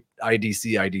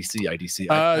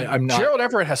 I'm not. Gerald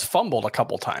Everett has fumbled a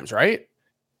couple times, right?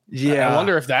 Yeah. I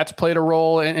wonder if that's played a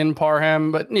role in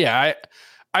Parham. But yeah,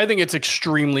 I think it's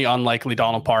extremely unlikely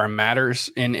Donald Parham matters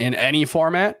in any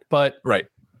format. But right.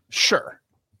 Sure.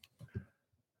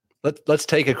 Let's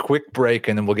take a quick break,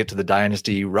 and then we'll get to the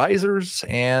Dynasty risers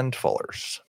and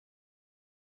fallers.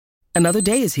 Another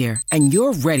day is here, and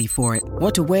you're ready for it.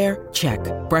 What to wear? Check.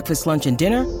 Breakfast, lunch, and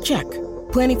dinner? Check.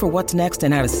 Planning for what's next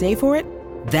and how to save for it?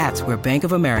 That's where Bank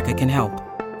of America can help.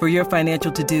 For your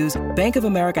financial to-dos, Bank of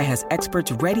America has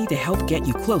experts ready to help get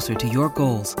you closer to your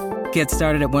goals. Get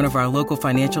started at one of our local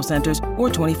financial centers or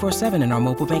 24/7 in our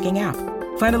mobile banking app.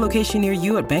 Find a location near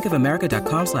you at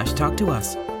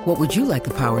bankofamerica.com/talktous. What would you like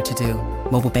the power to do?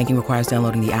 Mobile banking requires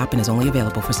downloading the app and is only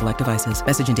available for select devices.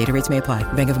 Message and data rates may apply.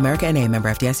 Bank of America N.A., member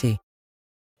FDIC.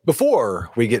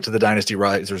 Before we get to the Dynasty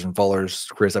risers and fallers,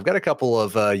 Chris, I've got a couple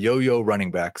of yo-yo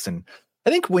running backs. And I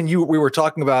think when we were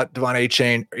talking about Devon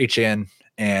Achane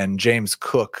and James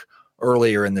Cook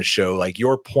earlier in the show, like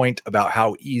your point about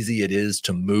how easy it is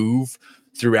to move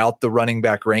throughout the running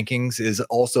back rankings is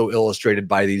also illustrated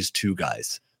by these 2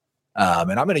 guys.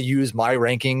 And I'm going to use my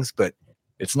rankings, but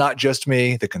it's not just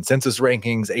me. The consensus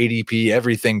rankings, ADP,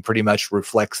 everything pretty much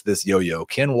reflects this yo-yo.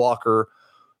 Ken Walker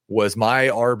was my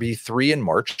RB3 in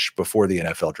March before the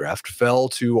NFL draft, fell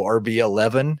to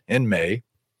RB11 in May.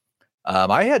 He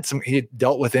had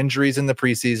dealt with injuries in the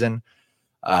preseason.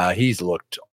 He's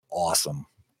looked awesome.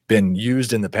 Been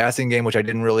used in the passing game, which I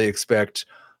didn't really expect.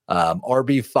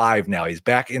 RB5 now. He's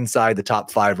back inside the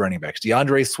top 5 running backs.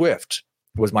 DeAndre Swift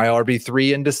was my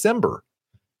RB3 in December.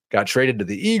 Got traded to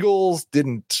the Eagles,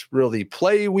 didn't really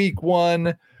play week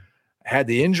 1, had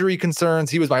the injury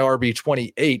concerns. He was my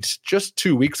RB28 just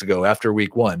 2 weeks ago after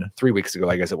week 1, 3 weeks ago,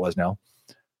 I guess it was now.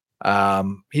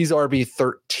 He's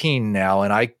RB13 now,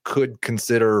 and I could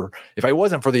consider, if I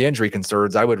wasn't for the injury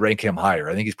concerns, I would rank him higher.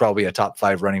 I think he's probably a top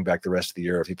 5 running back the rest of the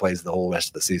year if he plays the whole rest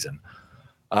of the season.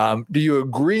 Do you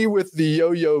agree with the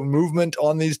yo-yo movement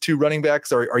on these 2 running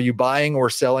backs? Are you buying or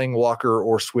selling Walker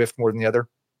or Swift more than the other?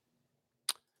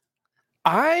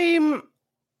 I'm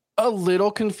a little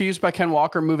confused by Ken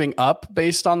Walker moving up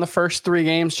based on the first 3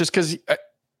 games, just because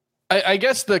I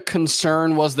guess the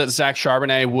concern was that Zach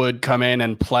Charbonnet would come in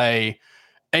and play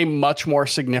a much more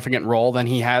significant role than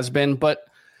he has been. But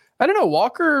I don't know,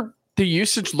 Walker, the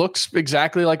usage looks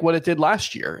exactly like what it did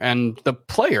last year, and the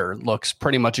player looks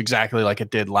pretty much exactly like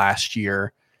it did last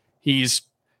year. You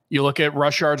look at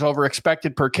rush yards over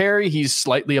expected per carry, he's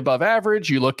slightly above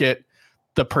average. You look at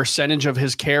the percentage of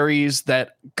his carries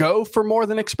that go for more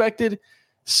than expected,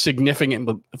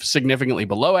 significantly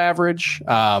below average.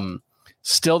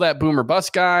 Still that boomer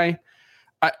bust guy.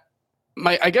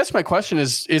 I guess my question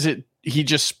is it he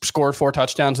just scored 4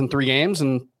 touchdowns in 3 games?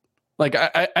 And like,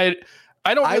 I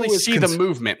don't really see the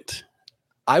movement.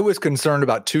 I was concerned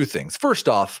about 2 things. First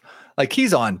off, like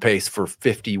he's on pace for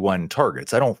 51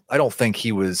 targets. I don't think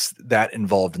he was that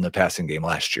involved in the passing game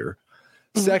last year.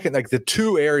 Mm-hmm. Second, like the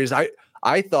 2 areas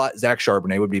I thought Zach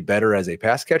Charbonnet would be better as a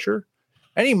pass catcher,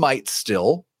 and he might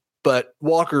still, but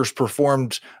Walker's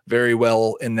performed very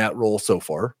well in that role so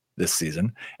far this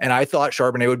season. And I thought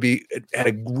Charbonnet had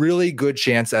a really good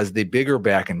chance as the bigger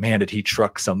back, and man, did he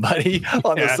truck somebody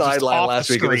on the sideline last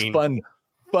week. It was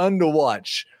fun to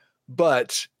watch.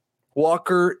 But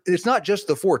Walker, it's not just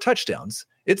the 4 touchdowns.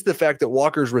 It's the fact that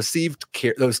Walker's received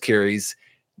those carries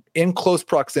in close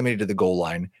proximity to the goal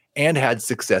line and had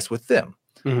success with them.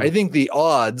 Mm-hmm. I think the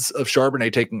odds of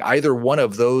Charbonnet taking either one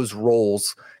of those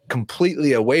roles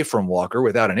completely away from Walker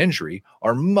without an injury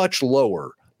are much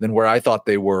lower than where I thought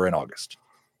they were in August.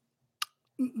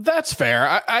 That's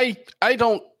fair. I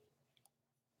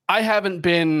haven't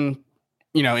been,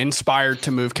 inspired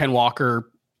to move Ken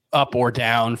Walker up or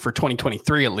down for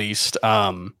 2023, at least.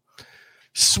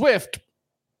 Swift,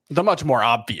 the much more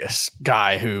obvious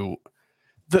guy who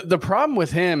the problem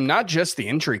with him, not just the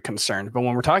injury concern, but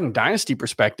when we're talking dynasty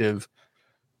perspective,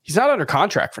 he's not under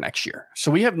contract for next year.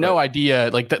 So we have no idea,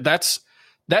 like that's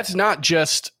not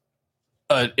just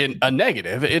a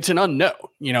negative. It's an unknown.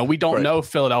 We don't know if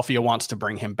Philadelphia wants to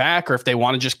bring him back or if they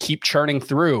want to just keep churning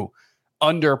through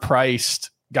underpriced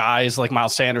guys like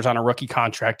Miles Sanders on a rookie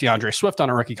contract, DeAndre Swift on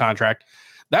a rookie contract.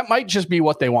 That might just be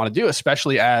what they want to do,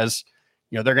 especially as,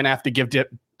 they're going to have to give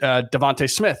Devontae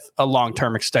Smith a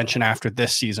long-term extension after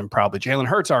this season, probably. Jalen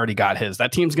Hurts already got his.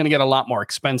 That team's going to get a lot more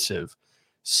expensive.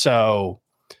 So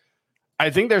I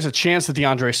think there's a chance that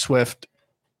DeAndre Swift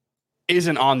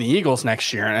isn't on the Eagles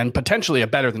next year and potentially a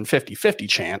better than 50-50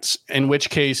 chance, in which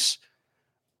case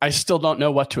I still don't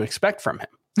know what to expect from him.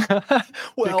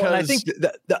 Well, and I think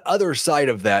the other side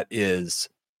of that is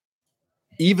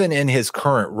even in his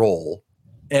current role,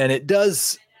 and it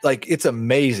does, like, it's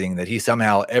amazing that he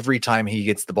somehow, every time he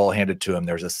gets the ball handed to him,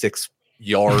 there's a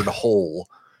 6-yard hole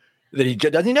that he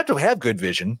doesn't even have to have good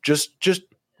vision, just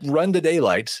run the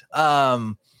daylight.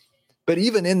 But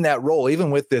even in that role,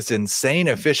 even with this insane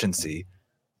efficiency,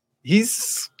 he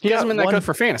hasn't been that good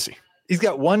for fantasy. He's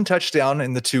got 1 touchdown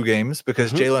in the 2 games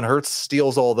because Jalen Hurts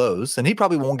steals all those, and he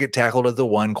probably won't get tackled at the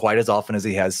 1 quite as often as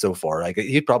he has so far. Like,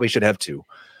 he probably should have 2.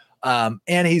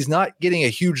 And he's not getting a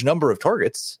huge number of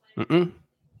targets.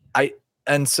 I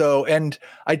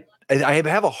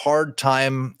have a hard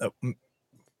time.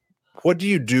 What do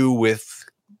you do with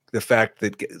the fact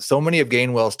that so many of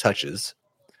Gainwell's touches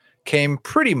came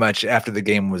pretty much after the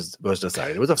game was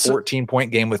decided? It was a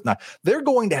 14-point game with 9. They're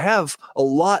going to have a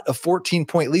lot of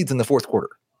 14-point leads in the fourth quarter.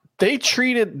 They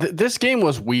treated this game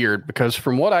was weird because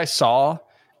from what I saw,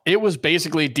 it was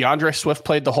basically DeAndre Swift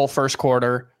played the whole first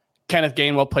quarter. Kenneth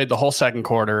Gainwell played the whole second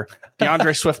quarter.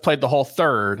 DeAndre Swift played the whole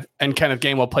third, and Kenneth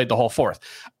Gainwell played the whole fourth.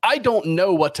 I don't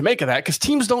know what to make of that because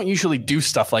teams don't usually do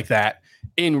stuff like that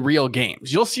in real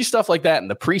games. You'll see stuff like that in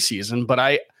the preseason, but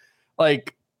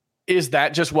is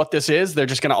that just what this is? They're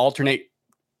just going to alternate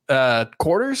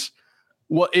quarters?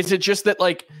 What is it just that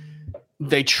like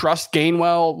they trust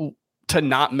Gainwell to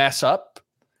not mess up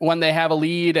when they have a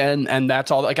lead and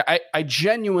that's all? Like I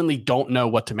genuinely don't know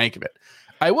what to make of it.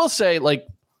 I will say like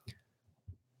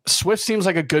Swift seems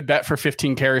like a good bet for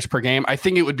 15 carries per game. I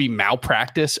think it would be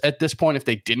malpractice at this point if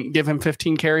they didn't give him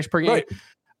 15 carries per game. Right.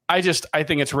 I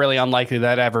think it's really unlikely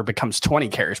that ever becomes 20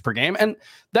 carries per game. And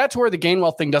that's where the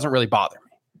Gainwell thing doesn't really bother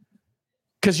me.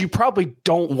 Because you probably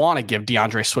don't want to give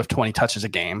DeAndre Swift 20 touches a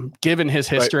game, given his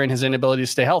history and his inability to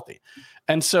stay healthy.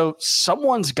 And so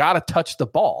someone's got to touch the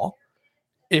ball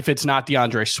if it's not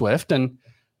DeAndre Swift. And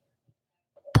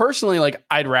personally, like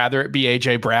I'd rather it be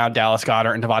A.J. Brown, Dallas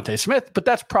Goedert, and Devontae Smith, but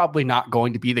that's probably not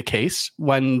going to be the case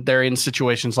when they're in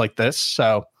situations like this.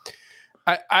 So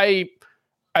I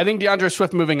think DeAndre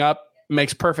Swift moving up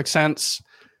makes perfect sense.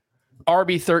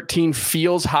 RB13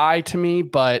 feels high to me,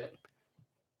 but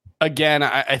again,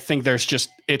 I think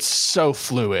it's so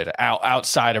fluid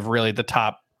outside of really the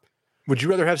top. Would you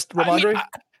rather have Ramondre?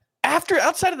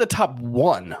 Outside of the top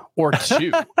 1 or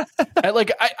 2,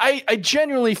 I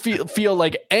genuinely feel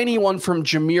like anyone from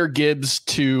Jahmyr Gibbs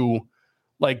to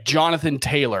like Jonathan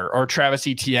Taylor or Travis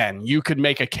Etienne, you could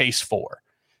make a case for.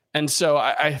 And so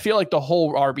I feel like the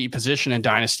whole RB position in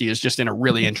Dynasty is just in a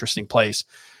really interesting place.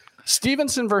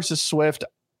 Stevenson versus Swift,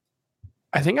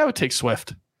 I think I would take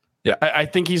Swift. Yeah, I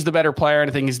think he's the better player,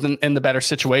 and I think he's in the better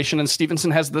situation. And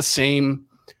Stevenson has the same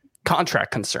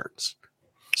contract concerns.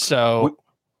 So,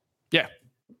 yeah.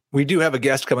 We do have a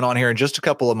guest coming on here in just a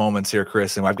couple of moments here,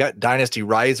 Chris, and I've got Dynasty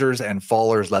risers and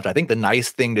fallers left. I think the nice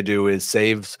thing to do is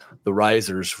save the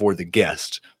risers for the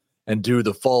guest and do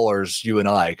the fallers, you and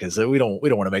I, because we don't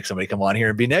want to make somebody come on here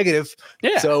and be negative.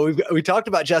 Yeah. So we talked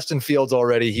about Justin Fields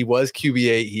already. He was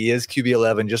QB8. He is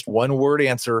QB11. Just one word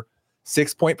answer.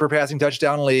 6 point per passing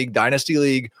touchdown league, Dynasty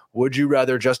league. Would you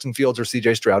rather Justin Fields or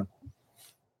CJ Stroud?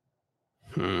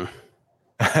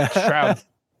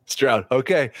 Stroud.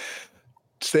 Okay.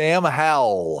 Sam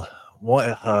Howell.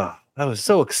 I was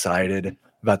so excited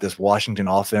about this Washington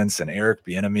offense and Eric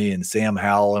Bieniemy and Sam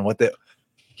Howell and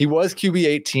he was QB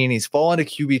 18. He's fallen to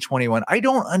QB 21. I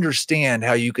don't understand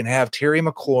how you can have Terry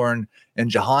McLaurin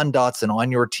and Jahan Dotson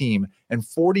on your team and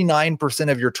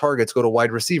 49% of your targets go to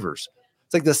wide receivers.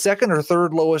 It's like the second or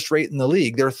third lowest rate in the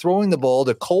league. They're throwing the ball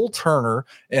to Cole Turner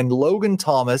and Logan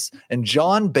Thomas and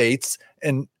John Bates,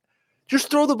 and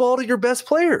just throw the ball to your best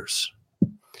players.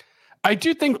 I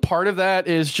do think part of that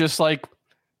is just like,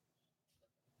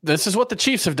 this is what the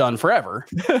Chiefs have done forever.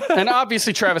 And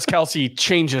obviously Travis Kelce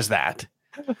changes that.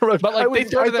 But like they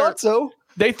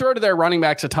throw to their running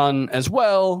backs a ton as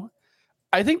well.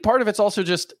 I think part of it's also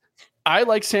just, I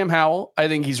like Sam Howell. I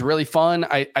think he's really fun.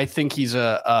 I think he's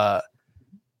I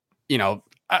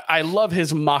love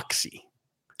his moxie.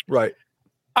 Right.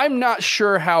 I'm not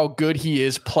sure how good he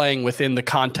is playing within the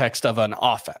context of an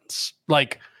offense,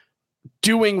 like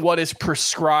doing what is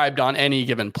prescribed on any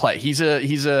given play. He's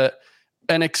an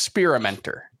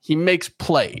experimenter. He makes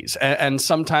plays, and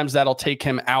sometimes that'll take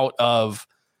him out of,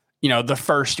 the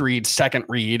first read, second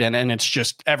read, and it's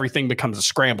just everything becomes a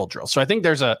scramble drill. So I think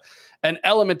there's an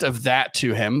element of that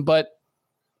to him, but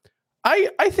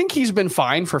I think he's been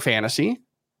fine for fantasy.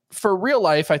 For real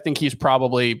life, I think he's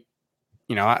probably,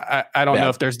 I don't know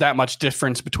if there's that much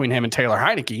difference between him and Taylor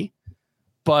Heineke,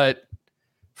 but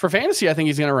For fantasy, I think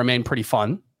he's going to remain pretty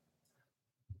fun.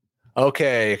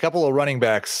 Okay, a couple of running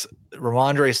backs.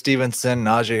 Ramondre Stevenson,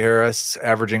 Najee Harris,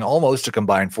 averaging almost a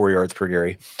combined 4 yards per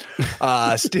carry.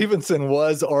 Stevenson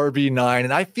was RB9,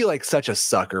 and I feel like such a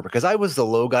sucker because I was the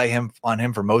low guy on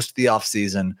him for most of the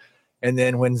offseason. And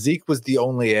then when Zeke was the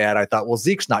only ad, I thought, well,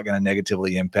 Zeke's not going to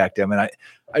negatively impact him. And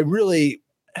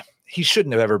he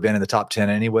shouldn't have ever been in the top 10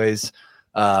 anyways.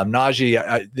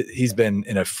 Najee, he's been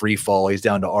in a free fall. He's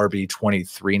down to RB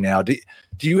 23 now. Do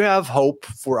you have hope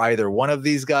for either one of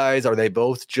these guys? Are they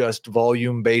both just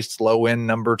volume-based, low-end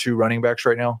number 2 running backs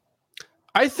right now?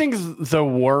 I think the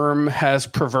worm has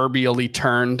proverbially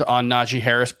turned on Najee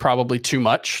Harris probably too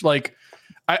much. Like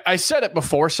I said it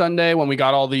before Sunday when we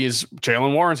got all these,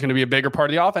 Jaylen Warren's going to be a bigger part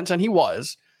of the offense, and he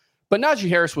was. But Najee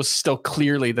Harris was still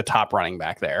clearly the top running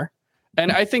back there.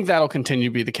 And I think that'll continue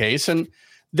to be the case. And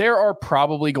there are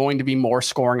probably going to be more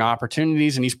scoring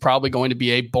opportunities, and he's probably going to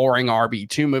be a boring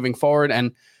RB2 moving forward.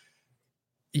 And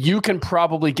you can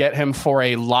probably get him for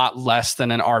a lot less than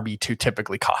an RB2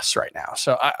 typically costs right now.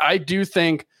 So I do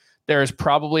think there is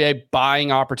probably a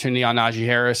buying opportunity on Najee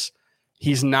Harris.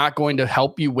 He's not going to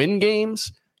help you win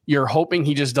games. You're hoping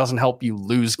he just doesn't help you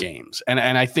lose games. And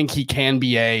I think he can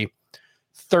be a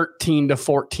 13 to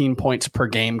 14 points per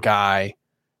game guy,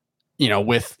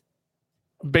 with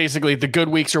basically the good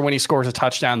weeks are when he scores a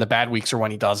touchdown. The bad weeks are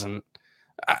when he doesn't.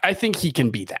 I think he can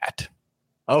be that.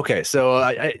 Okay, so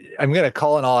I'm going to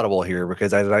call an audible here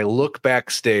because as I look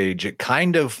backstage, it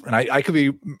kind of, and I could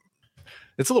be,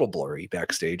 it's a little blurry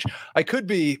backstage. I could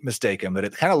be mistaken, but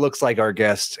it kind of looks like our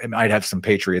guest might have some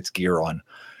Patriots gear on.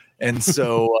 And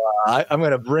so I'm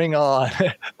going to bring on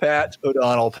Pat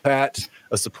O'Donnell. Pat,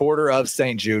 a supporter of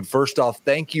St. Jude. First off,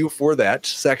 thank you for that.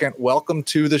 Second, welcome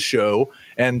to the show.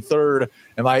 And third,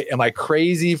 am I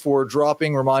crazy for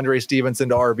dropping Ramondre Stevenson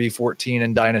to RB14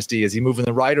 in Dynasty? Is he moving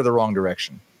the right or the wrong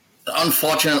direction?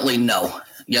 Unfortunately, no.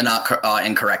 You're not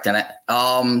incorrect in it.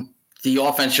 The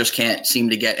offense just can't seem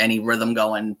to get any rhythm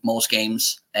going most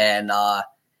games. And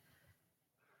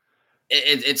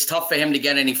it's tough for him to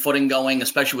get any footing going,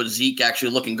 especially with Zeke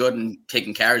actually looking good and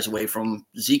taking carries away from him.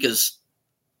 Zeke has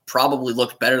probably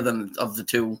looked better than of the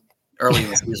two early in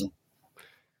the season.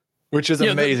 Which is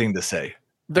amazing to say.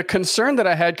 The concern that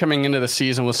I had coming into the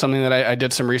season was something that I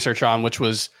did some research on, which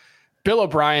was Bill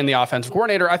O'Brien, the offensive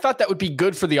coordinator. I thought that would be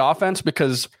good for the offense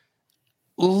because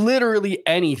literally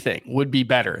anything would be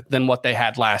better than what they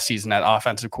had last season at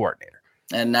offensive coordinator.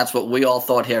 And that's what we all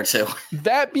thought here too.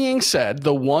 That being said,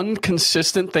 the one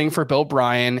consistent thing for Bill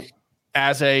O'Brien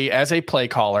as a play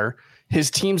caller,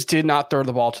 his teams did not throw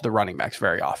the ball to the running backs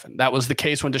very often. That was the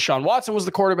case when Deshaun Watson was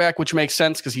the quarterback, which makes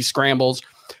sense because he scrambles.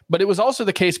 But it was also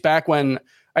the case back when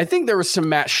I think there was some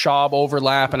Matt Schaub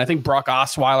overlap, and I think Brock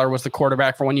Osweiler was the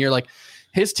quarterback for 1 year. Like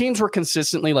his teams were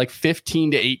consistently like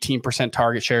 15 to 18%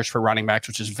 target shares for running backs,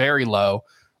 which is very low.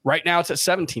 Right now it's at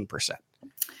 17%.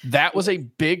 That was a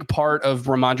big part of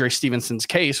Ramondre Stevenson's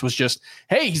case was just,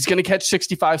 hey, he's going to catch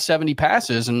 65, 70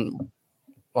 passes, and,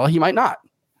 well, he might not.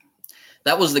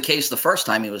 That was the case the first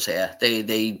time he was here.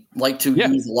 They like to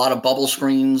use a lot of bubble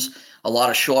screens, a lot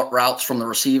of short routes from the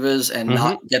receivers, and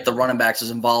not get the running backs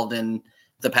as involved in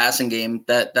the passing game.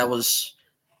 That was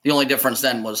the only difference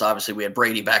then was obviously we had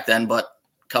Brady back then, but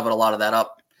covered a lot of that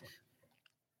up.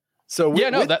 So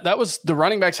that was the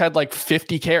running backs had like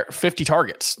 50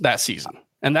 targets that season.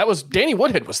 And that was Danny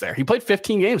Woodhead was there. He played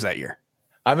 15 games that year.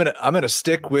 I'm gonna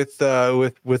stick with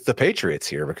the Patriots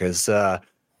here because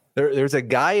there's a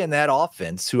guy in that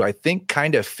offense who I think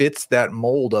kind of fits that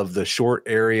mold of the short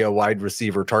area wide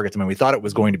receiver targets. I mean, we thought it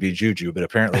was going to be Juju, but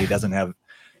apparently he doesn't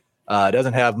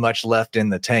have much left in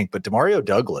the tank. But Demario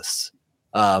Douglas,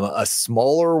 a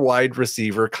smaller wide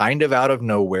receiver, kind of out of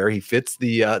nowhere. He fits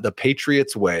the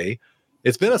Patriots way.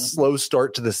 It's been a slow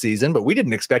start to the season, but we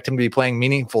didn't expect him to be playing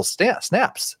meaningful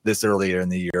snaps this earlier in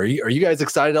the year. Are you guys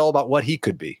excited all about what he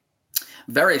could be?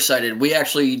 Very excited. We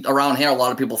actually, around here, a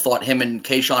lot of people thought him and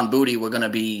Kayshon Boutte were going to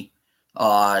be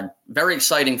very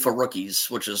exciting for rookies,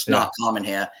 which is not common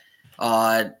here.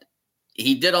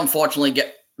 He did, unfortunately,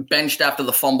 get benched after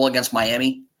the fumble against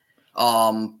Miami,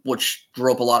 which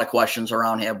drew up a lot of questions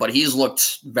around here. But he's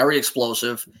looked very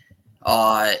explosive.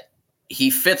 He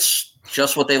fits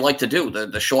just what they like to do,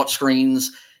 the short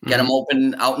screens, get him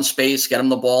open out in space, get him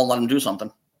the ball, and let him do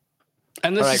something.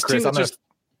 And this is a team that just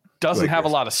doesn't have a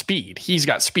lot of speed. He's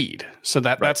got speed. So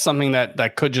that's something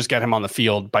that could just get him on the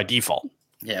field by default.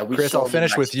 Yeah, Chris, I'll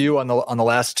finish with you on the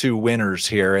last two winners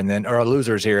here or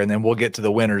losers here, and then we'll get to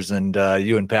the winners, and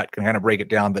you and Pat can kind of break it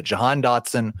down. But Jahan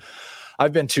Dotson,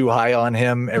 I've been too high on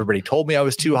him. Everybody told me I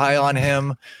was too high on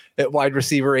him. at wide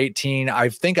receiver 18. I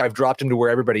think I've dropped him to where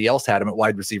everybody else had him at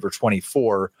wide receiver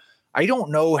 24. I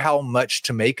don't know how much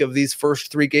to make of these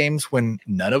first 3 games when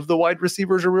none of the wide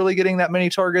receivers are really getting that many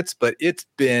targets, but it's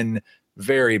been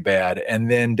very bad.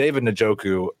 And then David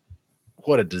Njoku,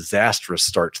 what a disastrous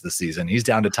start to the season. He's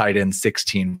down to tight end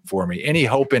 16 for me. Any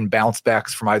hope in bounce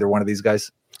backs from either one of these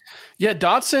guys? Yeah,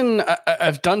 Dotson,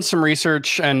 I've done some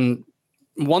research, and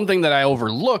one thing that I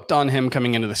overlooked on him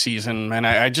coming into the season, and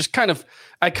I kind of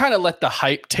let the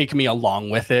hype take me along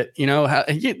with it. You know,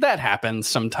 that happens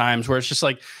sometimes where it's just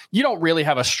like, you don't really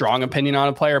have a strong opinion on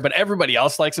a player, but everybody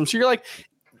else likes him. So you're like,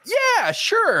 yeah,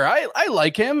 sure. I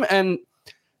like him. And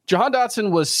Jahan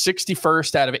Dotson was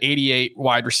 61st out of 88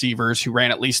 wide receivers who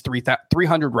ran at least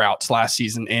 300 routes last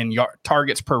season in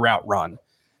targets per route run.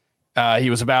 He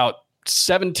was about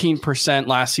 17%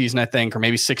 last season, I think, or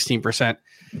maybe 16%.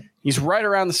 He's right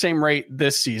around the same rate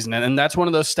this season. And that's one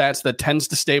of those stats that tends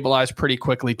to stabilize pretty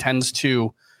quickly, tends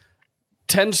to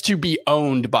be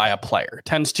owned by a player,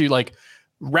 tends to, like,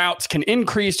 routes can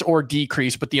increase or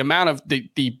decrease, but the amount of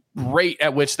the rate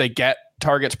at which they get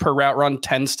targets per route run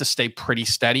tends to stay pretty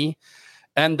steady.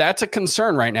 And that's a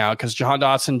concern right now because Jahan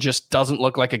Dotson just doesn't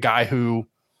look like a guy who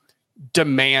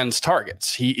demands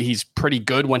targets. He's pretty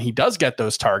good when he does get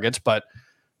those targets, but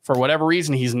for whatever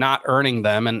reason, he's not earning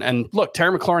them. And look,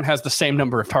 Terry McLaurin has the same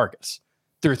number of targets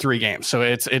through 3 games. So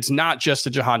it's not just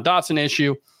a Jahan Dotson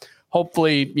issue.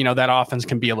 Hopefully, you know, that offense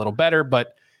can be a little better,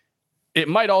 but it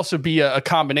might also be a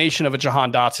combination of a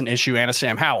Jahan Dotson issue and a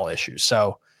Sam Howell issue.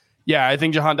 So yeah, I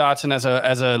think Jahan Dotson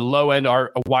as a low end a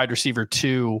wide receiver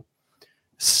 2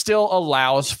 still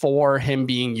allows for him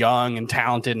being young and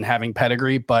talented and having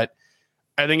pedigree, but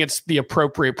I think it's the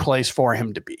appropriate place for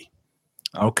him to be.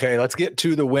 Okay, let's get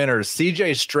to the winners.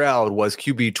 CJ Stroud was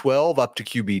QB 12 up to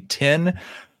QB 10.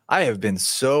 I have been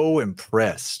so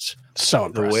impressed.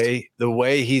 The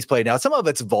way he's played. Now, some of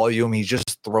it's volume. He's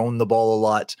just thrown the ball a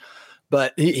lot,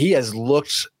 but he has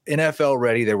looked NFL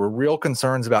ready. There were real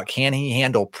concerns about can he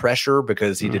handle pressure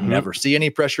because he didn't ever see any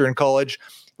pressure in college.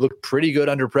 Looked pretty good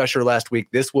under pressure last week.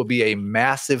 This will be a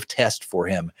massive test for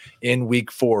him in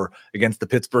week 4 against the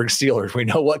Pittsburgh Steelers. We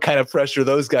know what kind of pressure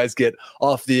those guys get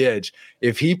off the edge.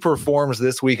 If he performs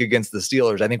this week against the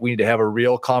Steelers, I think we need to have a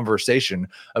real conversation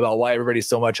about why everybody's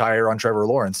so much higher on Trevor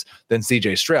Lawrence than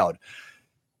CJ Stroud.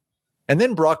 And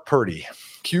then Brock Purdy,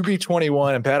 QB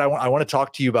 21. And Pat, I want to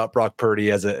talk to you about Brock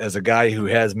Purdy as a guy who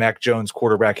has Mac Jones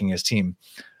quarterbacking his team,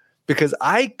 because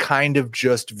I kind of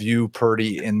just view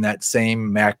Purdy in that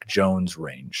same Mac Jones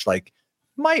range. Like,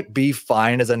 might be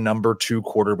fine as a number 2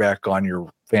 quarterback on your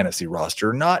fantasy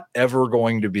roster, not ever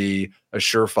going to be a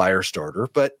surefire starter,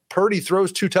 but Purdy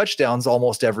throws 2 touchdowns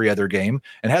almost every other game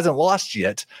and hasn't lost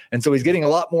yet. And so he's getting a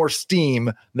lot more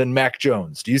steam than Mac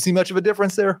Jones. Do you see much of a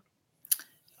difference there?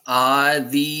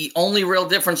 The only real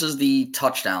difference is the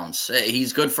touchdowns.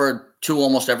 He's good for 2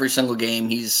 almost every single game.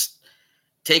 He's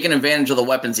taken advantage of the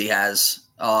weapons he has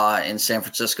in San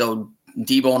Francisco.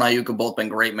 Debo and Ayuk have both been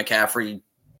great. McCaffrey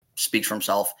speaks for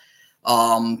himself.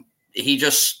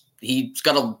 He's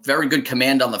got a very good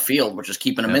command on the field, which is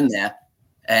keeping him in there.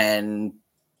 And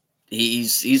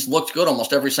he's looked good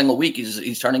almost every single week.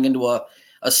 He's turning into a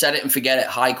set it and forget it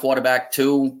high quarterback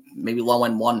 2, maybe low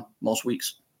end 1 most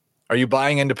weeks. Are you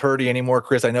buying into Purdy anymore,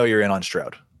 Chris? I know you're in on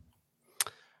Stroud.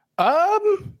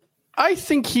 I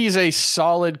think he's a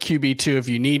solid QB2 if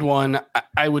you need one.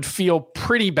 I would feel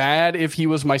pretty bad if he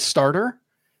was my starter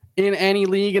in any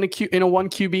league, in a 1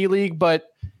 QB league, but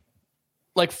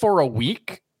like for a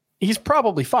week, he's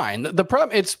probably fine. The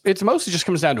problem, it's mostly just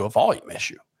comes down to a volume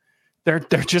issue. They're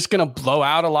just going to blow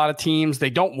out a lot of teams. They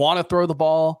don't want to throw the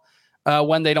ball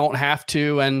when they don't have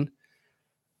to. And,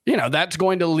 you know, that's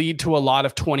going to lead to a lot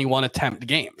of 21 attempt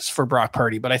games for Brock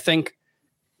Purdy. But I think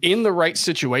in the right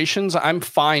situations, I'm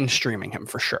fine streaming him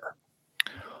for sure.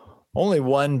 Only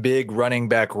one big running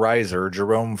back riser,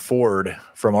 Jerome Ford,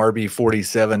 from RB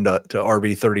 47 to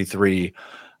RB 33.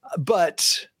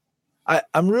 But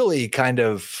I'm really kind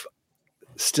of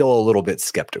still a little bit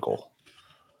skeptical.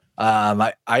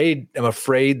 I am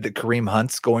afraid that Kareem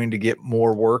Hunt's going to get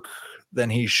more work than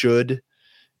he should,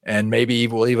 and maybe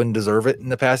will even deserve it in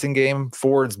the passing game.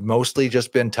 Ford's mostly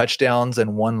just been touchdowns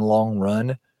and 1 long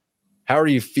run. How are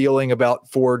you feeling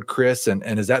about Ford, Chris? And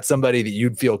is that somebody that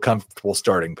you'd feel comfortable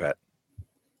starting, Pat?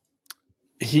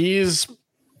 He's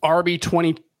RB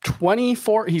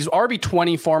 24. He's RB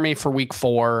 20 for me for week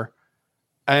 4.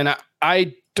 And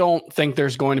I don't think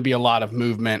there's going to be a lot of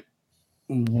movement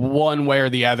one way or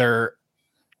the other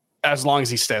as long as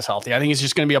he stays healthy. I think he's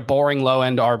just going to be a boring low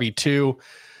end RB2.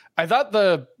 I thought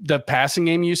the passing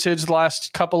game usage the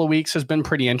last couple of weeks has been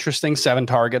pretty interesting. 7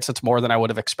 targets. That's more than I would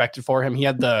have expected for him. He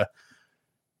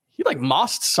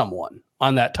mossed someone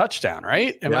on that touchdown,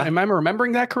 right? Am I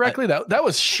remembering that correctly? That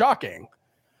was shocking.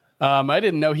 I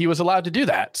didn't know he was allowed to do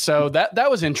that. So that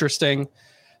was interesting.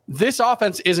 This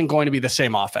offense isn't going to be the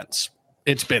same offense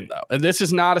it's been, though. And this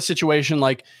is not a situation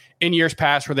like in years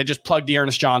past where they just plugged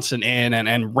Dearness Johnson in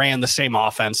and ran the same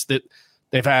offense. That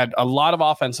they've had a lot of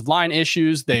offensive line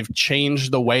issues. They've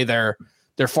changed the way their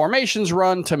formations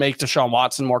run to make Deshaun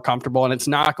Watson more comfortable. And it's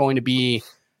not going to be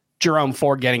Jerome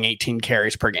Ford getting 18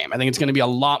 carries per game. I think it's going to be a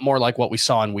lot more like what we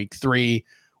saw in week 3,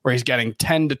 where he's getting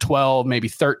 10 to 12, maybe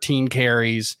 13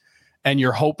 carries. And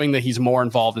you're hoping that he's more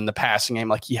involved in the passing game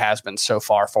like he has been so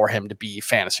far for him to be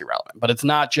fantasy relevant. But it's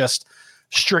not just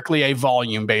strictly a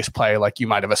volume-based play like you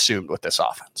might have assumed with this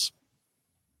offense.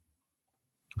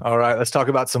 All right, let's talk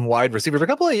about some wide receivers. A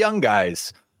couple of young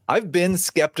guys. I've been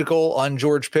skeptical on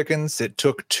George Pickens. It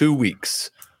took 2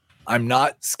 weeks. I'm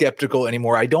not skeptical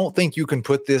anymore. I don't think you can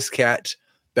put this cat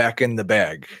back in the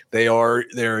bag.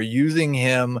 They're using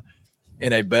him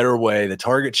in a better way. The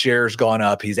target share's gone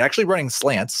up. He's actually running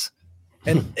slants.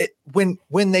 And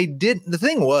when they did, the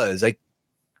thing was, like,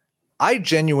 I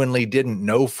genuinely didn't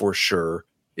know for sure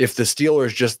if the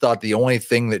Steelers just thought the only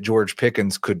thing that George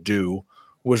Pickens could do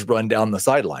was run down the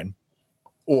sideline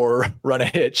or run a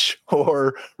hitch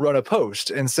or run a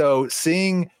post. And so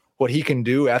seeing what he can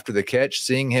do after the catch,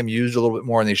 seeing him used a little bit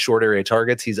more in these short area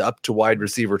targets, he's up to wide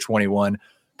receiver 21.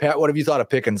 Pat, what have you thought of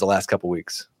Pickens the last couple of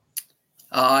weeks?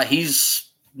 He's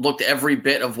looked every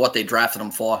bit of what they drafted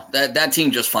him for. That team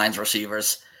just finds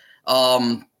receivers.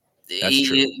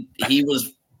 He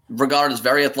was regarded as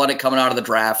very athletic coming out of the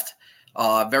draft,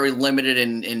 very limited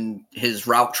in his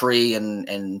route tree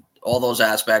and all those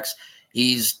aspects.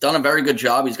 He's done a very good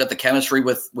job. He's got the chemistry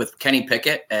with Kenny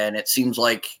Pickett, and it seems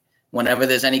like whenever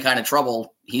there's any kind of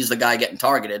trouble, he's the guy getting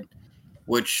targeted,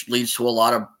 which leads to a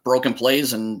lot of broken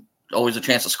plays and always a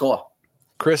chance to score.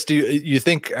 Chris, do you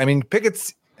think, I mean,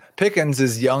 Pickens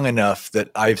is young enough that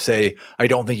I say I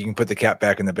don't think you can put the cat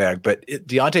back in the bag, but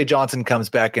Deontay Johnson comes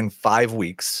back in 5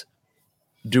 weeks.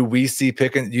 Do we see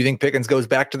Pickens? Do you think Pickens goes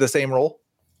back to the same role?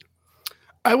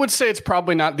 I would say it's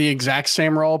probably not the exact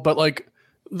same role, but like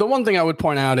the one thing I would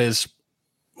point out is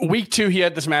week 2, he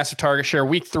had this massive target share.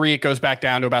 Week 3, it goes back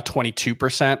down to about 22%.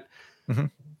 Mm-hmm.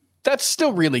 That's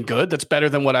still really good. That's better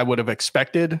than what I would have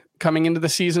expected coming into the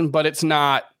season, but it's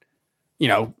not,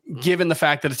 given the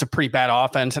fact that it's a pretty bad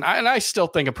offense, and I still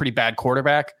think a pretty bad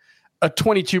quarterback, a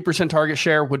 22% target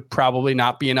share would probably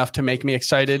not be enough to make me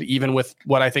excited, even with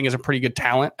what I think is a pretty good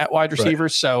talent at wide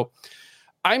receivers. Right. So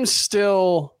I'm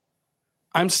still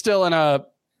in a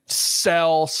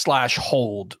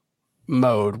sell/hold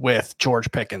mode with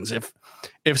George Pickens. If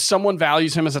someone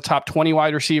values him as a top 20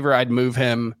 wide receiver, I'd move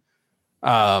him.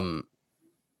 And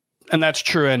that's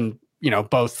true in,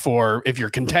 both for if you're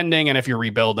contending and if you're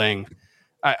rebuilding.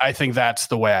 I think that's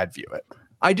the way I'd view it.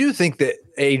 I do think that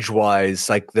age-wise,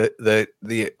 like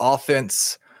the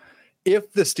offense,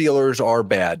 if the Steelers are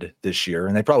bad this year,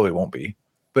 and they probably won't be,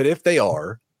 but if they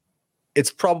are,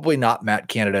 it's probably not Matt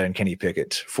Canada and Kenny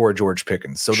Pickett for George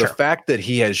Pickens. So sure. The fact that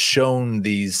he has shown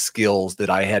these skills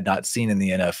that I had not seen in the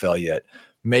NFL yet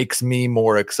makes me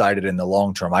more excited in the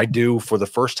long term. I do, for the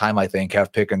first time, I think,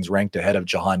 have Pickens ranked ahead of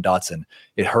Jahan Dotson.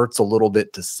 It hurts a little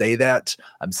bit to say that.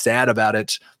 I'm sad about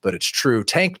it, but it's true.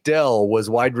 Tank Dell was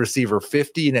wide receiver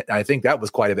 50, and I think that was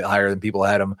quite a bit higher than people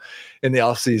had him in the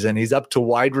offseason. He's up to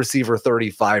wide receiver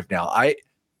 35 now.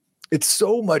 It's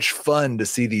so much fun to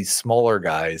see these smaller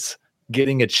guys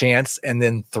getting a chance and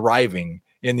then thriving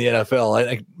in the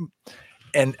NFL.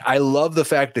 And I love the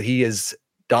fact that he is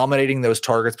dominating those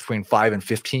targets between 5 and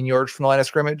 15 yards from the line of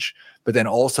scrimmage, but then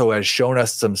also has shown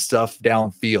us some stuff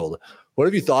downfield. What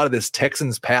have you thought of this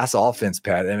Texans pass offense,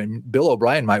 Pat? I mean, Bill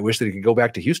O'Brien might wish that he could go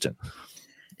back to Houston.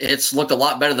 It's looked a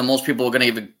lot better than most people are going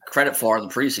to give credit for in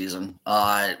the preseason.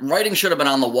 Writing should have been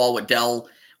on the wall with Dell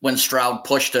when Stroud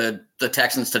pushed the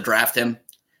Texans to draft him.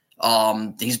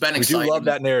 He's been exciting. We do love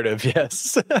that narrative,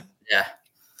 yes. Yeah.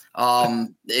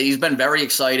 He's been very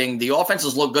exciting. The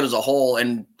offenses look good as a whole.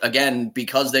 And again,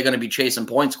 because they're going to be chasing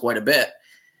points quite a bit,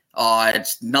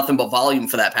 it's nothing but volume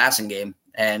for that passing game.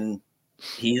 And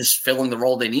he's filling the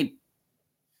role they need.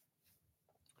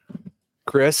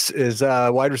 Chris, is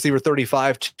wide receiver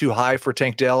 35 too high for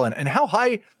Tank Dell? And how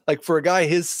high, like for a guy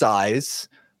his size,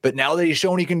 but now that he's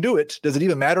shown he can do it, does it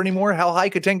even matter anymore? How high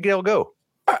could Tank Dell go?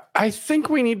 I think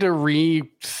we need to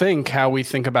rethink how we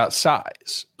think about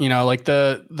size. Like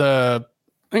I think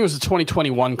it was the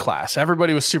 2021 class.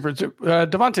 Everybody was super.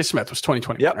 Devontae Smith was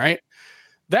 2021, yep. Right?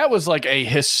 that was like a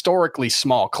historically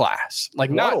small class. Like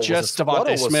Waddle not just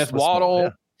Devontae Smith, Waddle, small, yeah.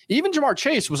 Even Jamar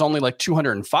Chase was only like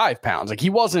 205 pounds. Like he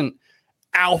wasn't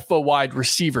alpha wide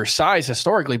receiver size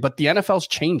historically, but the NFL's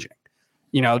changing.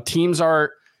 You know, teams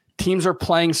are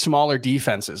playing smaller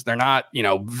defenses. They're not, you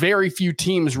know, very few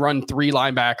teams run 3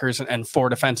 linebackers and 4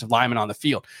 defensive linemen on the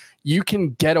field. You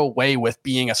can get away with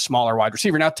being a smaller wide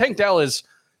receiver. Now, Tank Dell is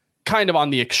kind of on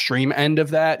the extreme end of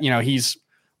that. You know, he's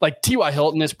like T.Y.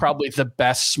 Hilton is probably the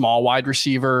best small wide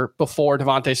receiver before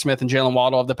Devontae Smith and Jalen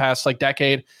Waddle of the past like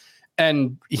decade.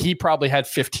 And he probably had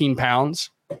 15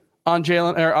 pounds on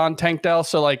Tank Dell.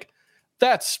 So like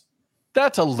that's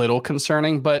a little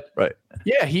concerning, but right.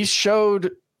 Yeah, he showed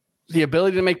the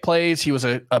ability to make plays. He was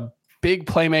a big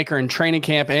playmaker in training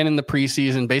camp and in the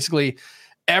preseason. Basically,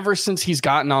 ever since he's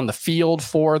gotten on the field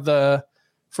for the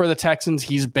Texans,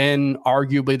 he's been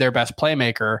arguably their best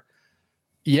playmaker.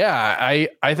 Yeah,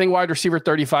 I think wide receiver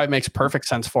 35 makes perfect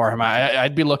sense for him.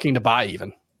 I'd be looking to buy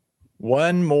even.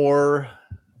 One more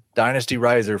Dynasty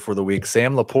riser for the week,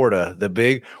 Sam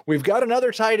Laporta, we've got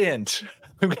another tight end.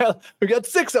 We've got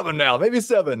 6 of them now, maybe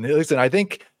 7. Listen, I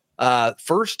think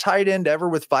first tight end ever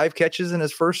with 5 catches in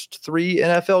his first 3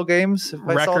 NFL games.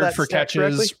 Record for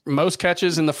catches, correctly. Most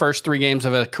catches in the first 3 games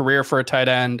of a career for a tight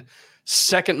end,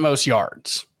 second most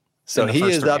yards. So he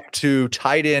is up to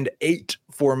tight end 8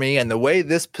 for me. And the way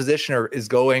this positioner is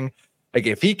going, like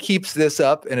if he keeps this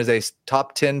up and is a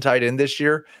top 10 tight end this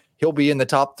year, he'll be in the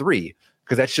top 3.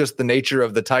 Because that's just the nature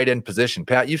of the tight end position.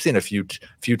 Pat, you've seen a few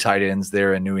tight ends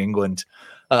there in New England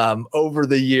over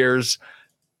the years.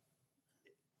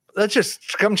 Let's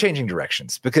just come changing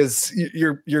directions because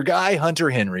your guy Hunter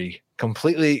Henry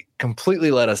completely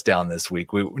let us down this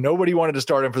week. Nobody wanted to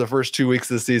start him for the first 2 weeks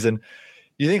of the season.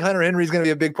 You think Hunter Henry is going to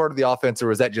be a big part of the offense,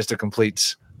 or is that just a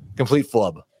complete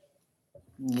flub?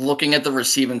 Looking at the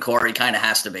receiving core, he kind of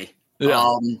has to be.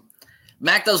 Yeah.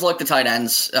 Mac does like the tight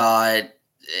ends.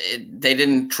 They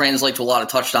didn't translate to a lot of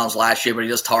touchdowns last year, but he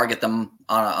does target them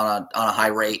on a high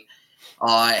rate.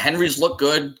 Henry's looked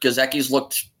good. Gesicki's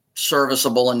looked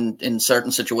serviceable in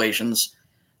certain situations.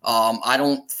 I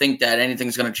don't think that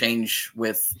anything's going to change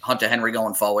with Hunter Henry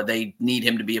going forward. They need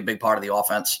him to be a big part of the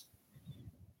offense.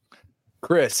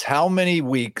 Chris, how many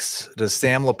weeks does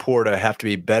Sam Laporta have to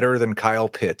be better than Kyle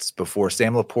Pitts before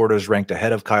Sam Laporta is ranked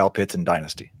ahead of Kyle Pitts in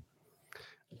Dynasty?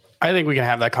 I think we can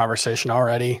have that conversation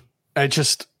already.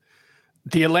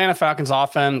 The Atlanta Falcons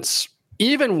offense,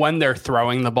 even when they're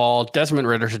throwing the ball, Desmond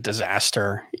Ridder's a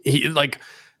disaster.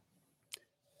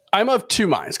 I'm of 2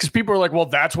 minds because people are like, well,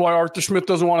 that's why Arthur Smith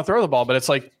doesn't want to throw the ball. But it's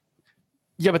like,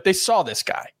 yeah, but they saw this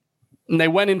guy and they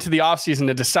went into the offseason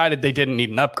and decided they didn't need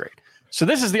an upgrade. So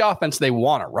this is the offense they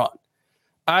want to run.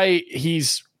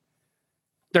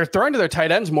 They're throwing to their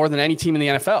tight ends more than any team in the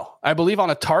NFL. I believe on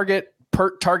a target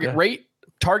rate,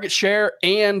 target share,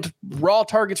 and raw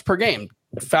targets per game.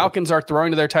 Falcons are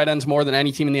throwing to their tight ends more than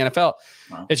any team in the NFL.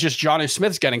 Wow. It's just Jonnu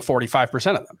Smith's getting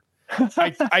 45% of them.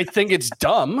 I think it's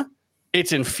dumb.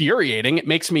 It's infuriating. It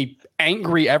makes me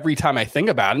angry every time I think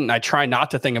about it. And I try not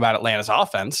to think about Atlanta's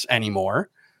offense anymore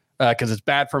because it's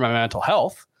bad for my mental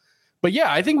health. But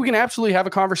yeah, I think we can absolutely have a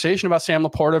conversation about Sam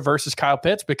Laporta versus Kyle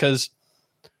Pitts because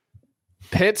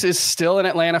Pitts is still in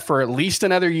Atlanta for at least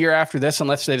another year after this,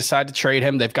 unless they decide to trade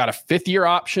him. They've got a 5th-year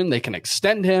option. They can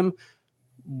extend him.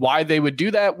 Why they would do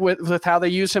that with how they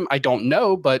use him, I don't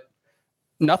know, but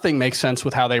nothing makes sense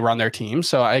with how they run their team,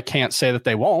 so I can't say that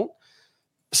they won't.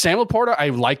 Sam Laporta, I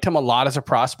liked him a lot as a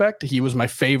prospect. He was my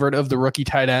favorite of the rookie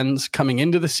tight ends coming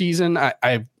into the season.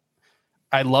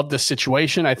 I love the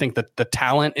situation. I think that the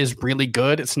talent is really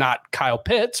good. It's not Kyle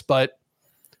Pitts, but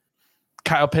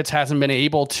Kyle Pitts hasn't been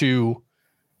able to.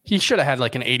 He should have had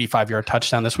like an 85-yard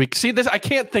touchdown this week. See this? I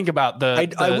can't think about the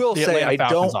Atlanta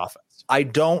Falcons offense. I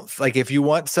don't like if you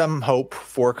want some hope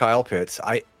for Kyle Pitts.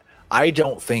 I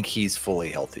don't think he's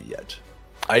fully healthy yet.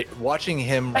 Watching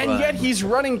him and run, yet he's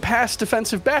running past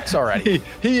defensive backs already.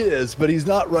 He is, but he's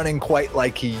not running quite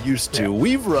like he used to. Yeah.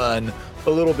 We've run a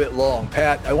little bit long.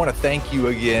 Pat, I want to thank you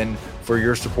again for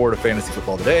your support of Fantasy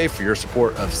Football Today, for your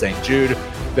support of St. Jude.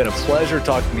 It's been a pleasure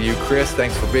talking to you, Chris.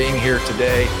 Thanks for being here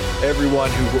today. Everyone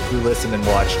who listened and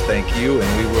watched, thank you,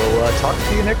 and we will talk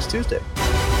to you next Tuesday.